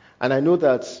hands. And I know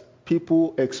that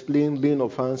people explain laying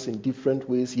of hands in different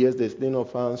ways. Yes, there's laying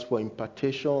of hands for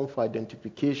impartation, for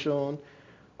identification.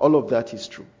 All of that is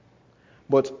true.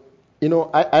 But,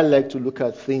 I like to look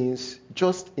at things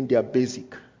just in their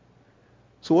basic.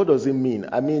 So what does it mean?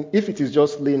 I mean, if it is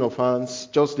just laying of hands,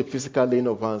 just the physical laying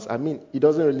of hands, I mean, it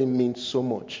doesn't really mean so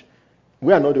much.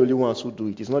 We are not the only ones who do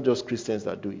it. It's not just Christians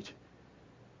that do it.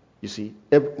 You see,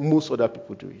 most other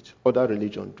people do it. Other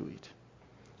religions do it.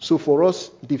 So for us,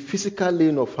 the physical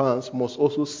laying of hands must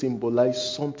also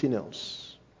symbolize something else.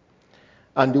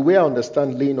 And the way I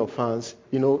understand laying of hands,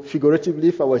 figuratively,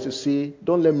 if I were to say,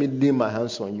 don't let me lay my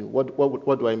hands on you,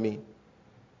 what do I mean?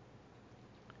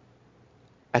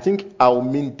 I think I'll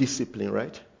mean discipline,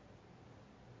 right?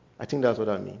 I think that's what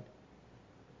I mean.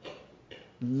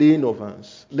 Laying of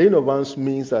hands. Laying of hands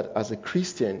means that as a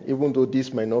Christian, even though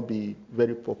this might not be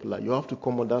very popular, you have to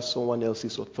come under someone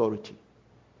else's authority.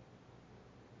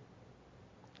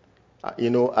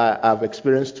 I've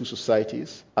experienced two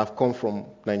societies. I've come from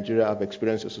Nigeria. I've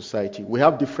experienced a society. We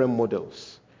have different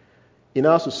models. In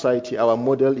our society, our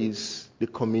model is the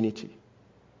community.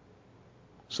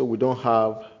 So we don't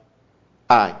have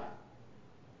I.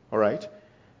 All right?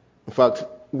 In fact,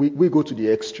 we go to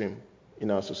the extreme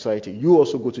in our society. You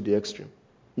also go to the extreme.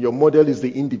 Your model is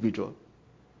the individual.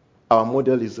 Our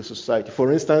model is the society.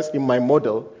 For instance, in my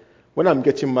model, when I'm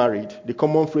getting married, the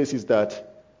common phrase is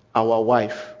that our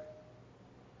wife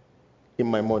in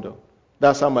my model.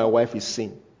 That's how my wife is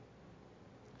seen.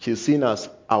 She's seen as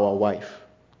our wife.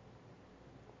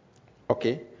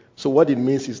 Okay? So what it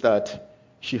means is that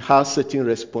she has certain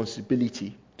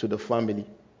responsibility to the family.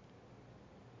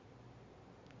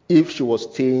 If she was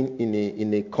staying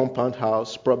in a compound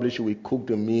house, probably she will cook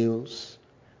the meals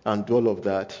and do all of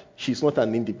that. She's not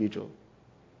an individual.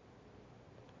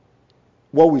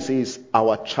 What we say is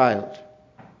our child.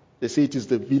 They say it is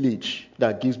the village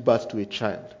that gives birth to a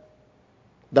child.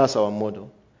 That's our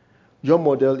model. Your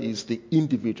model is the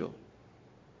individual.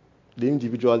 The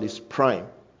individual is prime.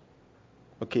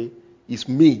 Okay? It's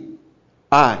me.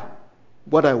 I.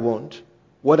 What I want.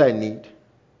 What I need.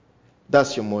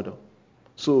 That's your model.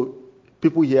 So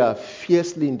people here are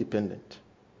fiercely independent.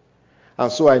 And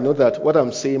so I know that what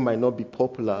I'm saying might not be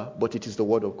popular, but it is the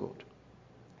word of God.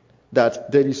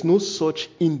 That there is no such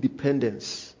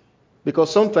independence. Because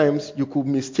sometimes you could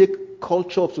mistake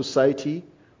culture of society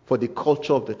for the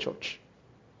culture of the church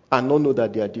and not know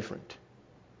that they are different.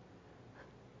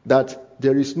 That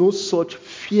there is no such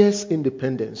fierce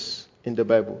independence in the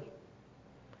Bible.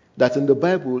 That in the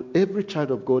Bible, every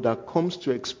child of God that comes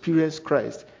to experience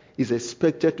Christ is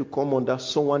expected to come under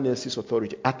someone else's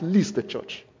authority, at least the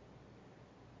church.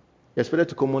 You're expected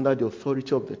to come under the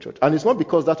authority of the church. And it's not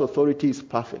because that authority is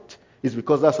perfect. It's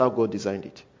because that's how God designed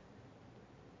it.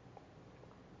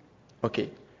 Okay.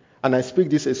 And I speak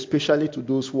this especially to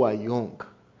those who are young.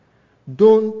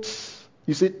 You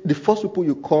see, the first people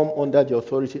you come under the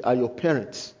authority are your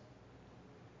parents.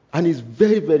 And it's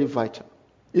very, very vital.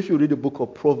 If you read the book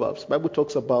of Proverbs, the Bible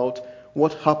talks about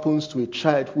what happens to a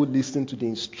child who listens to the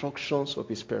instructions of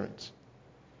his parents.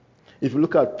 If you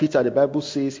look at Peter, the Bible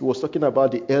says, he was talking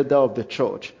about the elder of the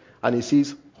church, and he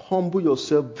says, humble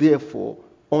yourself therefore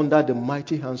under the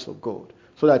mighty hands of God,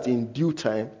 so that in due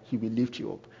time he will lift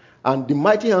you up. And the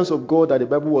mighty hands of God that the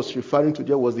Bible was referring to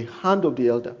there was the hand of the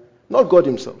elder, not God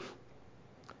himself.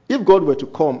 If God were to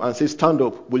come and say, stand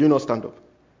up, will you not stand up?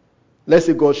 Let's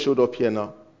say God showed up here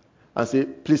now and say,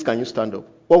 please, can you stand up?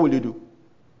 What will you do?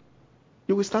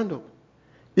 You will stand up.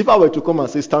 If I were to come and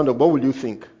say, stand up, what will you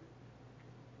think?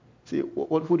 See,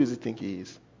 who does he think he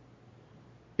is?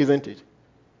 Isn't it?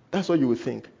 That's what you would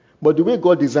think. But the way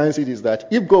God designs it is that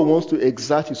if God wants to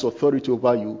exert his authority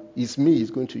over you, it's me he's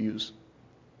going to use.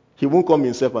 He won't come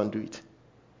himself and do it.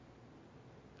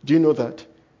 Do you know that?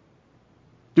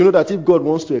 Do you know that if God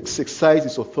wants to exercise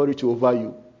his authority over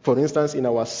you, for instance, in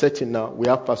our setting now, we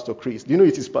have Pastor Chris. Do you know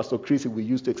it is Pastor Chris who we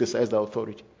use to exercise the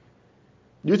authority?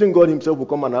 Do you think God himself will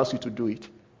come and ask you to do it?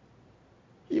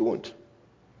 He won't.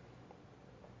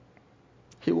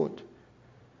 He won't.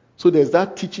 So there's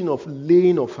that teaching of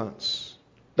laying of hands,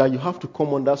 that you have to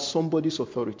come under somebody's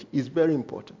authority. It's very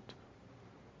important.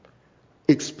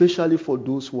 Especially for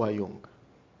those who are young.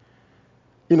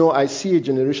 You know, I see a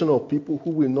generation of people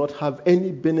who will not have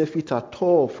any benefit at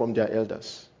all from their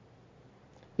elders.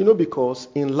 You know, because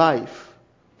in life,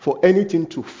 for anything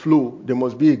to flow, there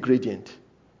must be a gradient.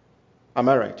 Am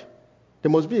I right?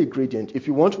 There must be a gradient. If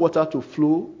you want water to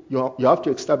flow, you have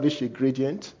to establish a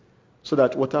gradient so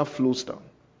that water flows down.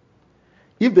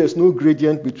 if there's no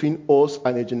gradient between us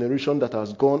and a generation that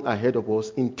has gone ahead of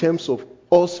us in terms of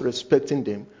us respecting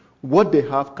them, what they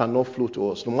have cannot flow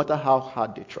to us, no matter how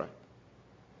hard they try.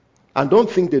 And don't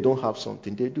think they don't have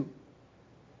something. They do.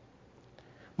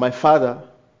 My father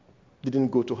didn't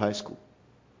go to high school.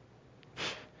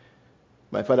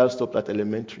 My father stopped at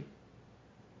elementary.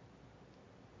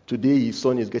 Today, his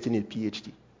son is getting a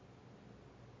PhD.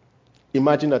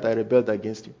 Imagine that I rebelled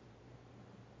against him.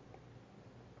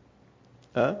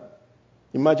 Huh?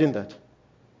 Imagine that.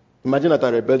 Imagine that I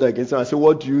rebelled against him. I say,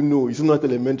 what do you know? Is it not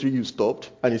elementary you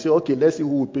stopped? And you say, okay, let's see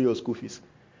who will pay your school fees.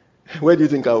 Where do you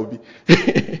think I will be?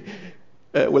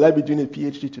 Will I be doing a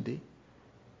PhD today?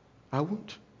 I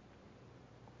won't.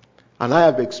 And I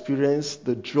have experienced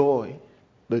the joy,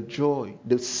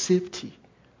 the safety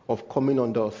of coming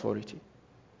under authority.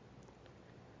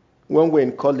 When we're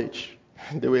in college,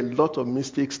 there were a lot of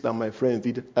mistakes that my friends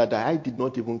did that I did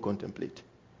not even contemplate.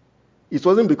 It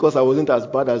wasn't because I wasn't as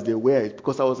bad as they were, it's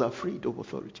because I was afraid of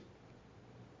authority.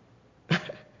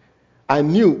 I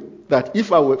knew that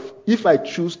if I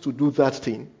choose to do that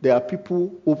thing, there are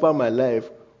people over my life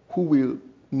who will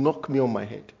knock me on my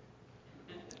head.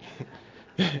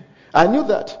 I knew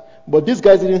that, but these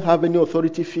guys didn't have any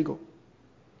authority figure.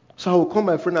 So I would call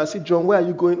my friend and say, John, where are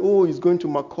you going? Oh, he's going to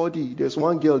Makurdi. There's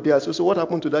one girl there. So what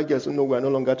happened to that girl? So no, we're no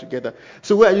longer together.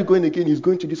 So where are you going again? He's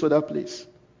going to this other place.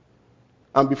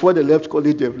 And before they left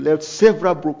college, they've left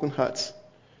several broken hearts.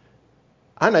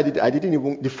 And I didn't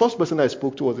even, the first person I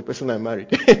spoke to was the person I married.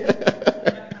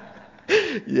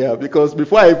 Yeah, because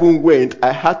before I even went,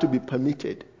 I had to be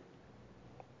permitted.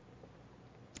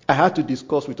 I had to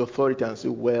discuss with authority and say,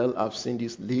 well, I've seen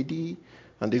this lady,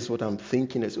 and this is what I'm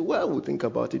thinking. I said, well, we'll think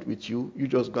about it with you. You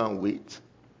just go and wait.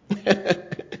 I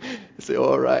say,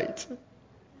 all right.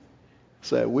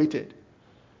 So I waited.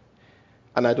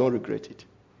 And I don't regret it.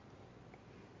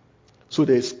 So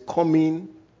there's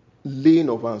laying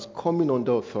of hands, coming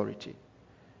under authority.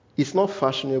 It's not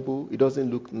fashionable. It doesn't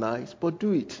look nice, but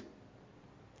do it.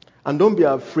 And don't be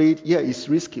afraid. Yeah, it's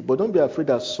risky, but don't be afraid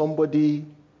that somebody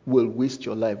will waste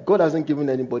your life. God hasn't given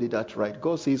anybody that right.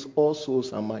 God says all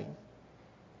souls are mine.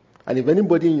 And if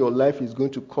anybody in your life is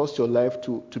going to cause your life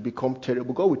to become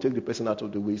terrible, God will take the person out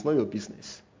of the way. It's not your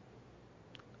business.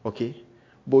 Okay?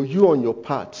 But you on your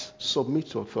part,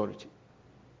 submit to authority.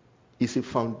 It's a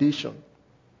foundation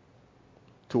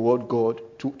toward God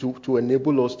to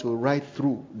enable us to ride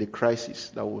through the crisis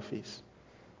that we'll face.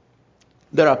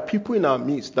 There are people in our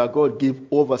midst that God gave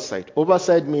oversight.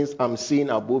 Oversight means I'm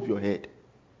seeing above your head.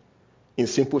 In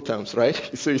simple terms, right?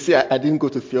 So you see, I didn't go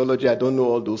to theology. I don't know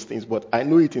all those things, but I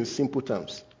know it in simple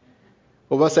terms.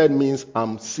 Oversight means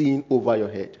I'm seeing over your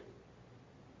head.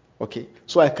 Okay?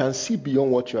 So I can see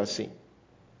beyond what you are seeing.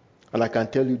 And I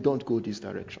can tell you, don't go this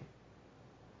direction.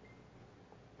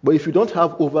 But if you don't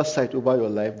have oversight over your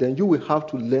life, then you will have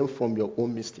to learn from your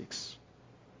own mistakes.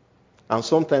 And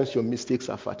sometimes your mistakes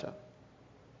are fatal.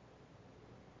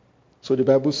 So the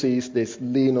Bible says there's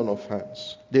laying on of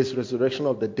hands. There's resurrection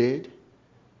of the dead.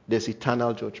 There's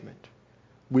eternal judgment.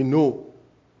 We know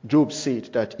Job said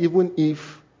that even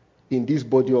if in this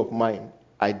body of mine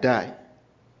I die,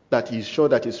 that he is sure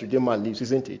that his Redeemer lives,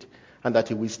 isn't it? And that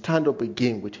he will stand up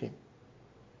again with him.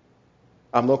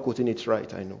 I'm not quoting it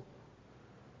right, I know.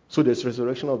 So there's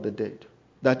resurrection of the dead.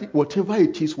 That whatever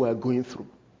it is we are going through,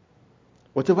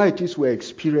 whatever it is we're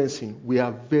experiencing, we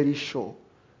are very sure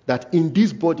that in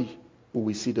this body we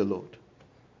will see the Lord.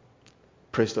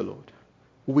 Praise the Lord.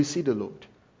 We will see the Lord.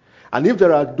 And if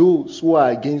there are those who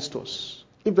are against us,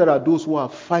 if there are those who are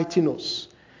fighting us,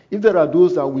 if there are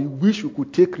those that we wish we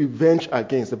could take revenge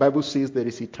against, the Bible says there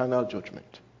is eternal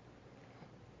judgment.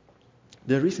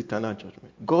 There is eternal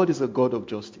judgment. God is a God of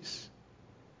justice.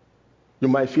 You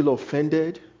might feel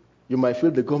offended. You might feel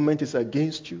the government is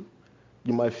against you.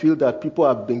 You might feel that people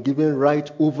have been given right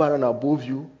over and above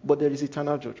you, but there is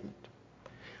eternal judgment.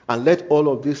 And let all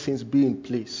of these things be in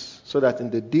place so that in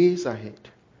the days ahead,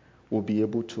 we'll be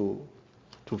able to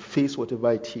face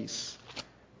whatever it is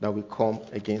that will come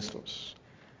against us.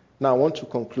 Now, I want to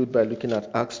conclude by looking at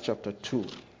Acts chapter 2.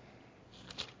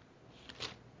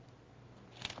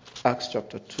 Acts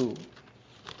chapter 2,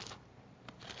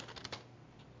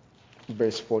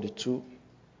 verse 42.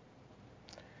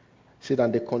 It said,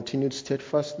 and they continued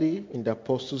steadfastly in the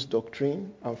apostles'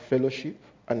 doctrine and fellowship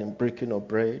and in breaking of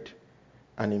bread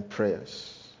and in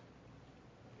prayers.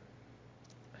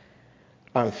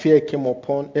 And fear came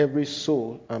upon every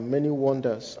soul, and many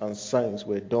wonders and signs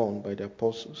were done by the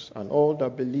apostles. And all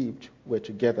that believed were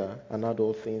together and had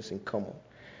all things in common,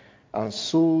 and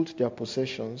sold their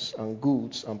possessions and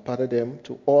goods, and parted them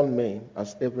to all men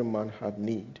as every man had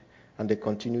need. And they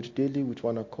continued daily with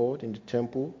one accord in the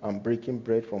temple and breaking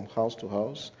bread from house to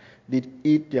house, did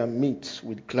eat their meats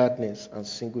with gladness and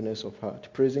singleness of heart,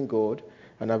 praising God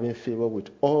and having favor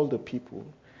with all the people.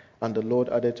 And the Lord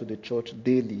added to the church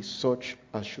daily such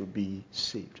as should be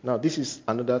saved. Now, this is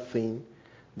another thing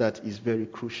that is very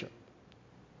crucial.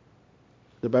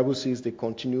 The Bible says they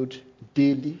continued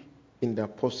daily in the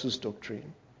apostles'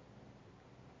 doctrine,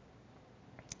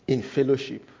 in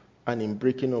fellowship, and in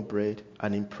breaking of bread,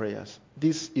 and in prayers.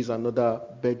 This is another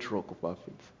bedrock of our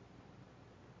faith.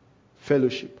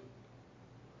 Fellowship.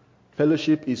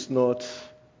 Fellowship is not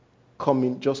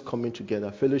just coming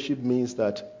together. Fellowship means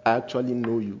that I actually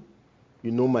know you. You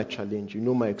know my challenge. You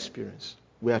know my experience.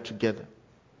 We are together.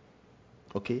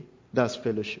 Okay? That's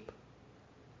fellowship.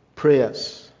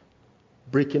 Prayers.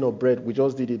 Breaking of bread. We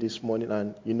just did it this morning,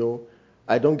 and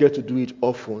I don't get to do it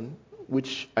often,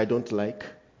 which I don't like.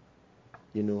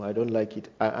 I don't like it.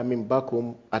 I mean, back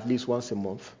home at least once a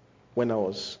month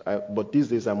but these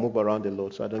days I move around a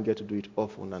lot, so I don't get to do it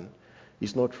often, and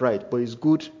it's not right. But it's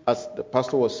good, as the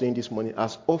pastor was saying this morning,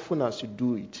 as often as you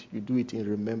do it in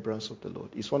remembrance of the Lord.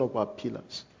 It's one of our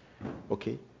pillars.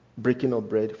 Okay? Breaking of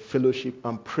bread, fellowship,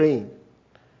 and praying.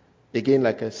 Again,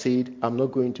 like I said, I'm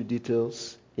not going into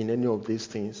details in any of these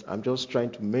things. I'm just trying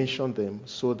to mention them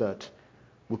so that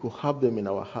we could have them in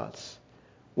our hearts.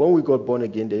 When we got born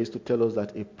again, they used to tell us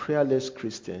that a prayerless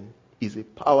Christian is a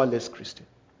powerless Christian.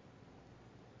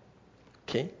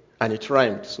 Okay? And it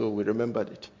rhymed, so we remembered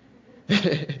it.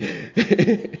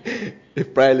 A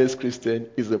prayerless Christian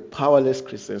is a powerless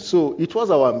Christian. So it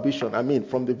was our ambition. I mean,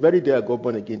 from the very day I got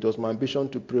born again, it was my ambition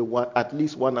to pray at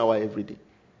least 1 hour every day.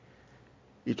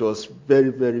 It was very,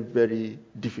 very, very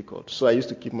difficult. So I used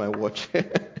to keep my watch.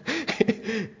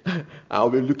 I'll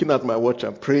be looking at my watch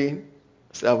and praying.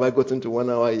 So have I gotten to 1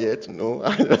 hour yet? No,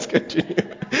 let's continue.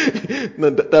 No,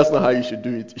 that's not how you should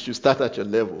do it. You should start at your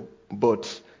level.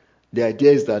 But the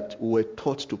idea is that we're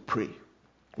taught to pray.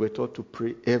 We're taught to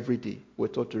pray every day. We're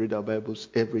taught to read our Bibles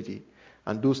every day.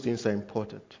 And those things are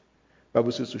important. The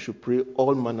Bible says we should pray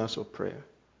all manners of prayer.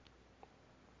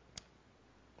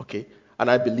 Okay? And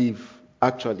I believe,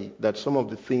 actually, that some of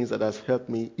the things that has helped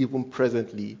me even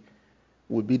presently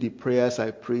would be the prayers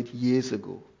I prayed years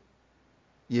ago,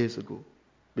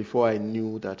 before I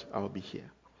knew that I'll be here.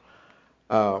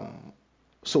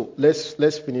 So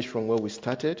let's finish from where we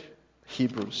started.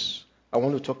 Hebrews. I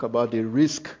want to talk about the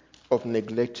risk of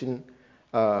neglecting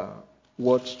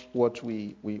what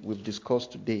we've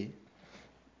discussed today.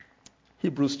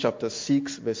 Hebrews chapter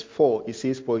 6, verse 4, it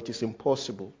says, "For it is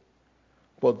impossible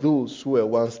for those who were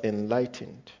once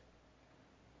enlightened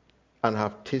and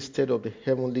have tasted of the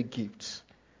heavenly gifts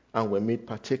and were made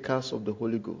partakers of the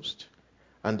Holy Ghost,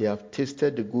 and they have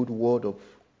tasted the good word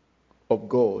of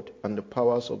God and the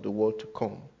powers of the world to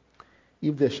come,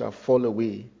 if they shall fall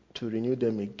away, to renew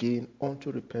them again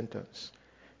unto repentance,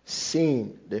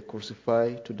 seeing they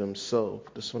crucify to themselves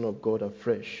the Son of God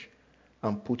afresh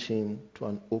and put him to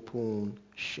an open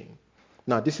shame."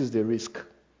 Now, this is the risk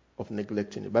of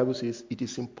neglecting. The Bible says it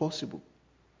is impossible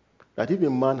that if a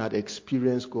man had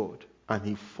experienced God and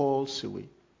he falls away,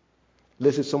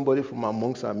 let's say somebody from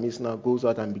amongst our midst now goes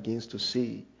out and begins to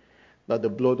say that the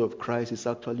blood of Christ is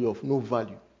actually of no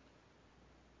value.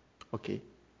 Okay?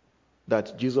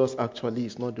 That Jesus actually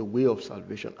is not the way of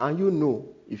salvation. And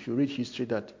if you read history,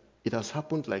 that it has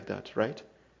happened like that, right?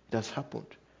 It has happened.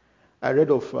 I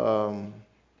read of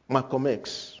Malcolm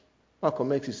X.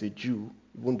 Malcolm X is a Jew,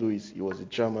 even though he was a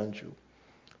German Jew.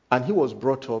 And he was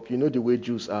brought up, the way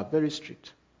Jews are, very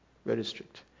strict. Very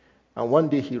strict. And one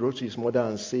day he wrote to his mother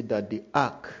and said that the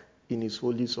ark in his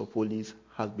holies of holies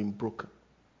has been broken.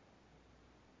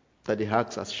 That the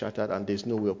ark has shattered and there's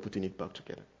no way of putting it back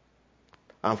together.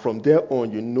 And from there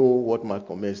on, what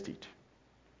Malcolm X did.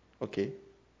 Okay?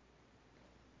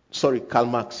 Sorry, Karl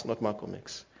Marx, not Malcolm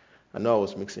X. I know I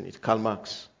was mixing it. Karl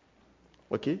Marx.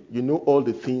 Okay? All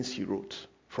the things he wrote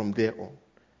from there on.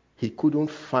 He couldn't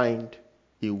find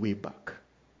a way back.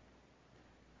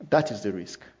 That is the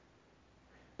risk.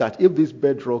 That if these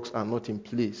bedrocks are not in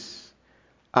place,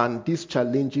 and these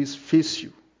challenges face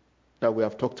you, that we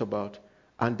have talked about,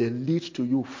 and they lead to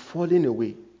you falling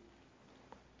away,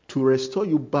 to restore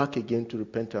you back again to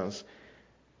repentance,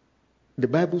 the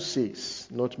Bible says,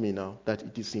 not me now, that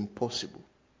it is impossible.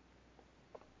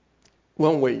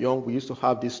 When we were young, we used to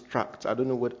have these tracts. I don't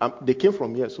know what, they came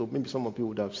from here, so maybe some of you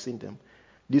would have seen them.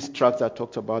 These tracts that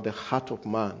talked about the heart of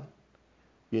man,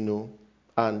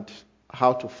 and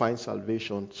how to find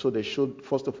salvation. So they showed,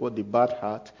 first of all, the bad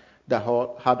heart that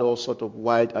had all sorts of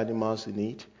wild animals in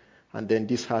it. And then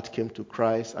this heart came to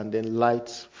Christ, and then light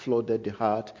flooded the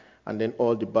heart, And then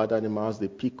all the bad animals, the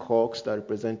peacocks that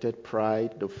represented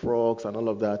pride, the frogs and all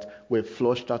of that were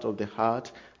flushed out of the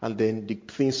heart, and then the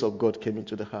things of God came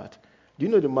into the heart. Do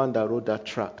you know the man that wrote that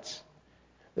tract?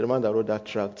 The man that wrote that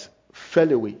tract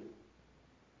fell away.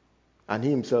 And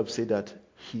he himself said that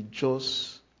he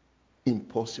just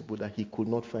impossible, that he could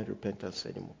not find repentance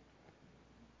anymore.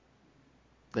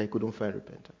 That he couldn't find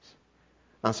repentance.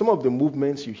 And some of the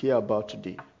movements you hear about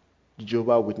today,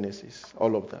 Jehovah's Witnesses,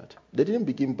 all of that, they didn't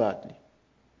begin badly.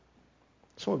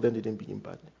 Some of them didn't begin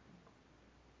badly.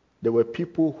 There were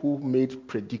people who made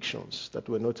predictions that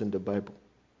were not in the Bible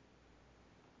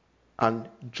and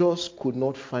just could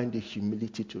not find the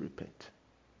humility to repent.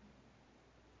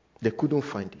 They couldn't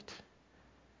find it.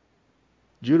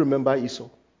 Do you remember Esau,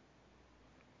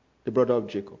 the brother of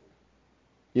Jacob?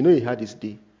 You know he had his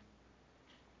day.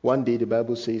 One day the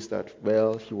Bible says that,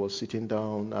 well, he was sitting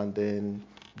down and then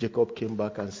Jacob came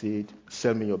back and said,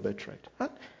 sell me your birthright.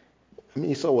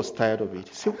 Esau was tired of it.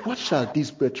 He said, what shall this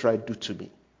birthright do to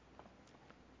me?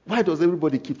 Why does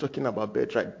everybody keep talking about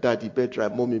birthright? Daddy,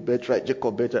 birthright, mommy, birthright,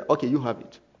 Jacob, birthright. Okay, you have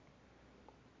it.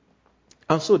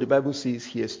 And so the Bible says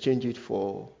he exchanged it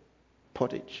for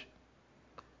pottage.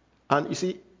 And you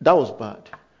see, that was bad.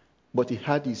 But he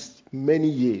had his many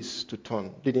years to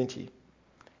turn, didn't he?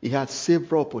 He had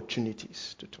several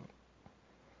opportunities to turn.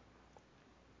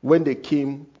 When they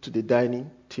came to the dining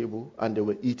table and they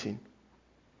were eating,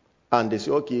 and they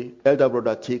said, okay, elder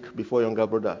brother take before younger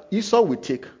brother. Esau will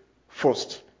take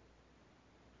first.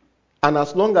 And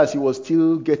as long as he was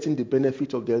still getting the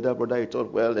benefit of the elder brother, he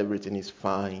thought, well, everything is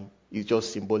fine. It's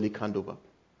just symbolic handover.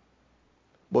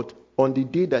 But on the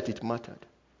day that it mattered,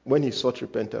 when he sought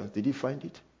repentance, did he find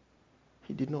it?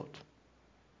 He did not.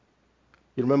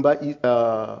 You remember,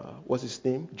 what's his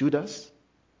name? Judas?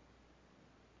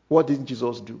 What did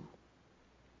Jesus do?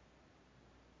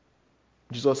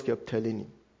 Jesus kept telling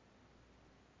him.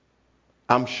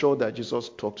 I'm sure that Jesus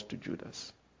talked to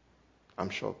Judas. I'm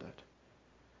sure of that.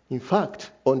 In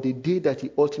fact, on the day that he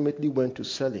ultimately went to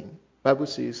sell him, the Bible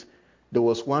says there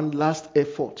was one last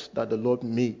effort that the Lord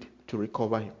made to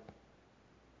recover him.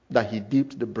 That he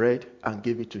dipped the bread and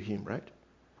gave it to him, right?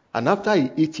 And after he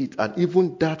ate it, and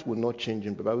even that would not change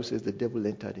him, the Bible says the devil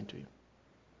entered into him.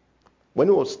 When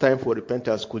it was time for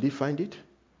repentance, could he find it?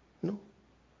 No.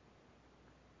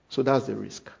 So that's the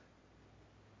risk.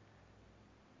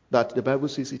 That the Bible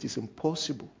says it is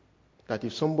impossible that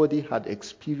if somebody had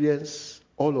experienced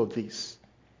all of this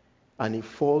and he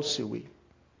falls away,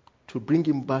 to bring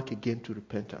him back again to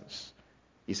repentance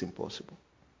is impossible.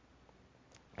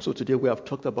 So today we have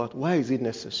talked about why is it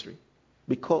necessary?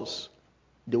 Because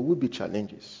there will be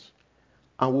challenges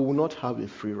and we will not have a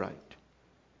free ride.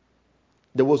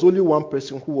 There was only one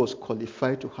person who was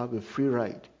qualified to have a free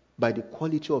ride by the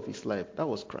quality of his life. That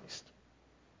was Christ.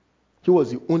 He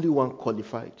was the only one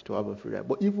qualified to have a free ride.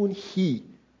 But even he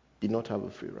did not have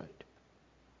a free ride.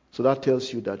 So that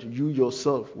tells you that you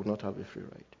yourself will not have a free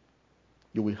ride.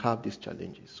 You will have these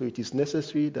challenges. So it is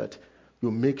necessary that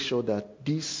you make sure that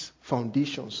these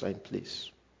foundations are in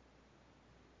place.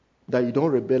 That you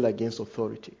don't rebel against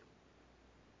authority.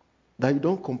 That you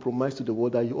don't compromise to the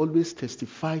world. That you always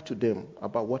testify to them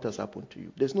about what has happened to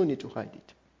you. There's no need to hide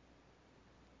it.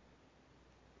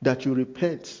 That you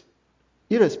repent,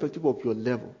 irrespective of your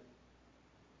level.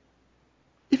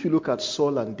 If you look at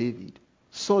Saul and David,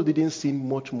 Saul didn't sin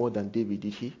much more than David,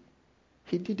 did he?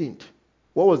 He didn't.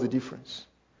 What was the difference?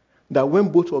 That when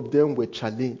both of them were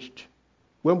challenged,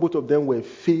 when both of them were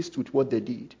faced with what they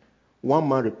did, one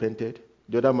man repented,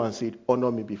 the other man said,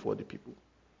 honor me before the people.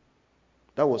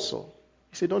 That was Saul.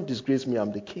 He said, don't disgrace me,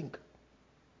 I'm the king.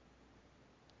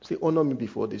 Say, honor me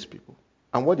before these people.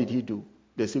 And what did he do?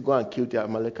 They said, go and kill the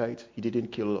Amalekites. He didn't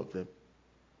kill all of them.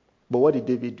 But what did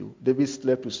David do? David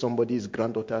slept with somebody's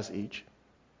granddaughter's age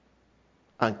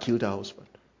and killed her husband.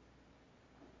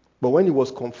 But when he was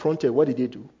confronted, what did he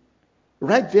do?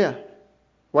 Right there,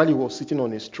 while he was sitting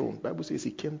on his throne, the Bible says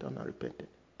he came down and repented.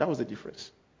 That was the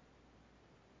difference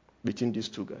between these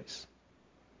two guys.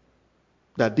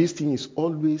 That this thing is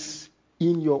always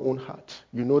in your own heart.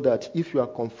 You know that if you are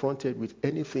confronted with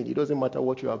anything, it doesn't matter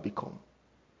what you have become.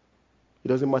 It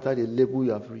doesn't matter the level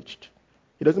you have reached.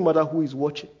 It doesn't matter who is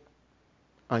watching.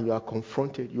 And you are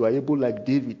confronted. You are able, like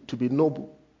David, to be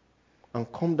noble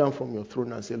and come down from your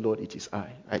throne and say, Lord, it is I.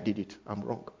 I did it. I'm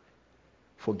wrong.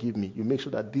 Forgive me. You make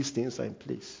sure that these things are in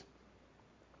place.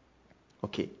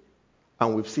 Okay.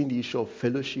 And we've seen the issue of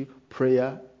fellowship,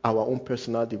 prayer, our own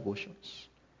personal devotions.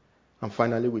 And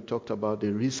finally, we talked about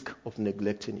the risk of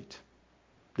neglecting it.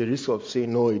 The risk of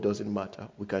saying, no, it doesn't matter.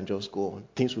 We can just go on.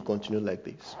 Things will continue like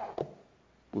this.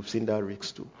 We've seen that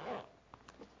risk too.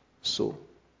 So,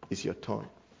 it's your turn.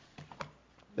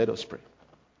 Let us pray.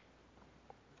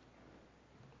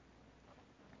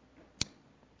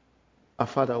 Our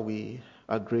Father, we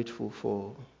are grateful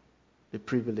for the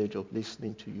privilege of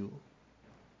listening to you.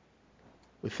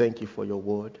 We thank you for your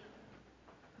word.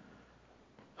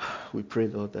 We pray,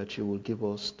 Lord, that you will give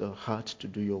us the heart to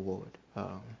do your word.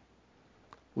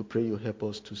 We pray you help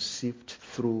us to sift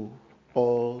through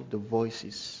all the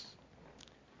voices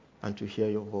and to hear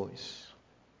your voice.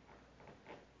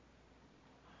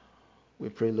 We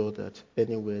pray, Lord, that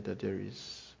anywhere that there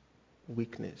is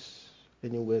weakness,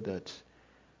 anywhere that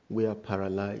we are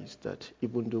paralyzed, that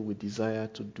even though we desire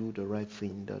to do the right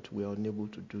thing, that we are unable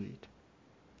to do it.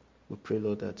 We pray,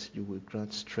 Lord, that you will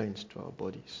grant strength to our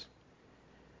bodies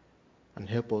and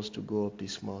help us to go up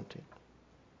this mountain.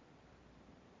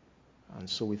 And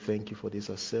so we thank you for this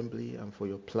assembly and for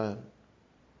your plan.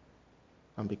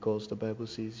 And because the Bible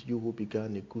says you who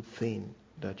began a good thing,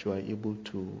 that you are able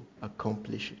to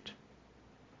accomplish it.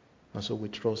 And so we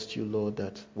trust you, Lord,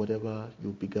 that whatever you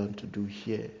began to do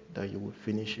here, that you will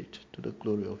finish it to the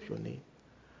glory of your name.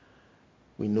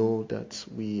 We know that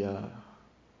we are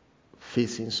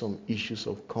facing some issues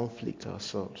of conflict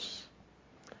ourselves.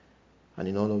 And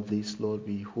in all of this, Lord,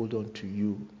 we hold on to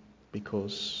you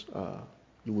because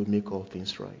you will make all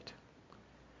things right.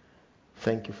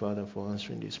 Thank you, Father, for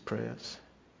answering these prayers.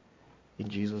 In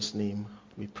Jesus' name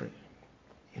we pray.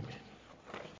 Amen.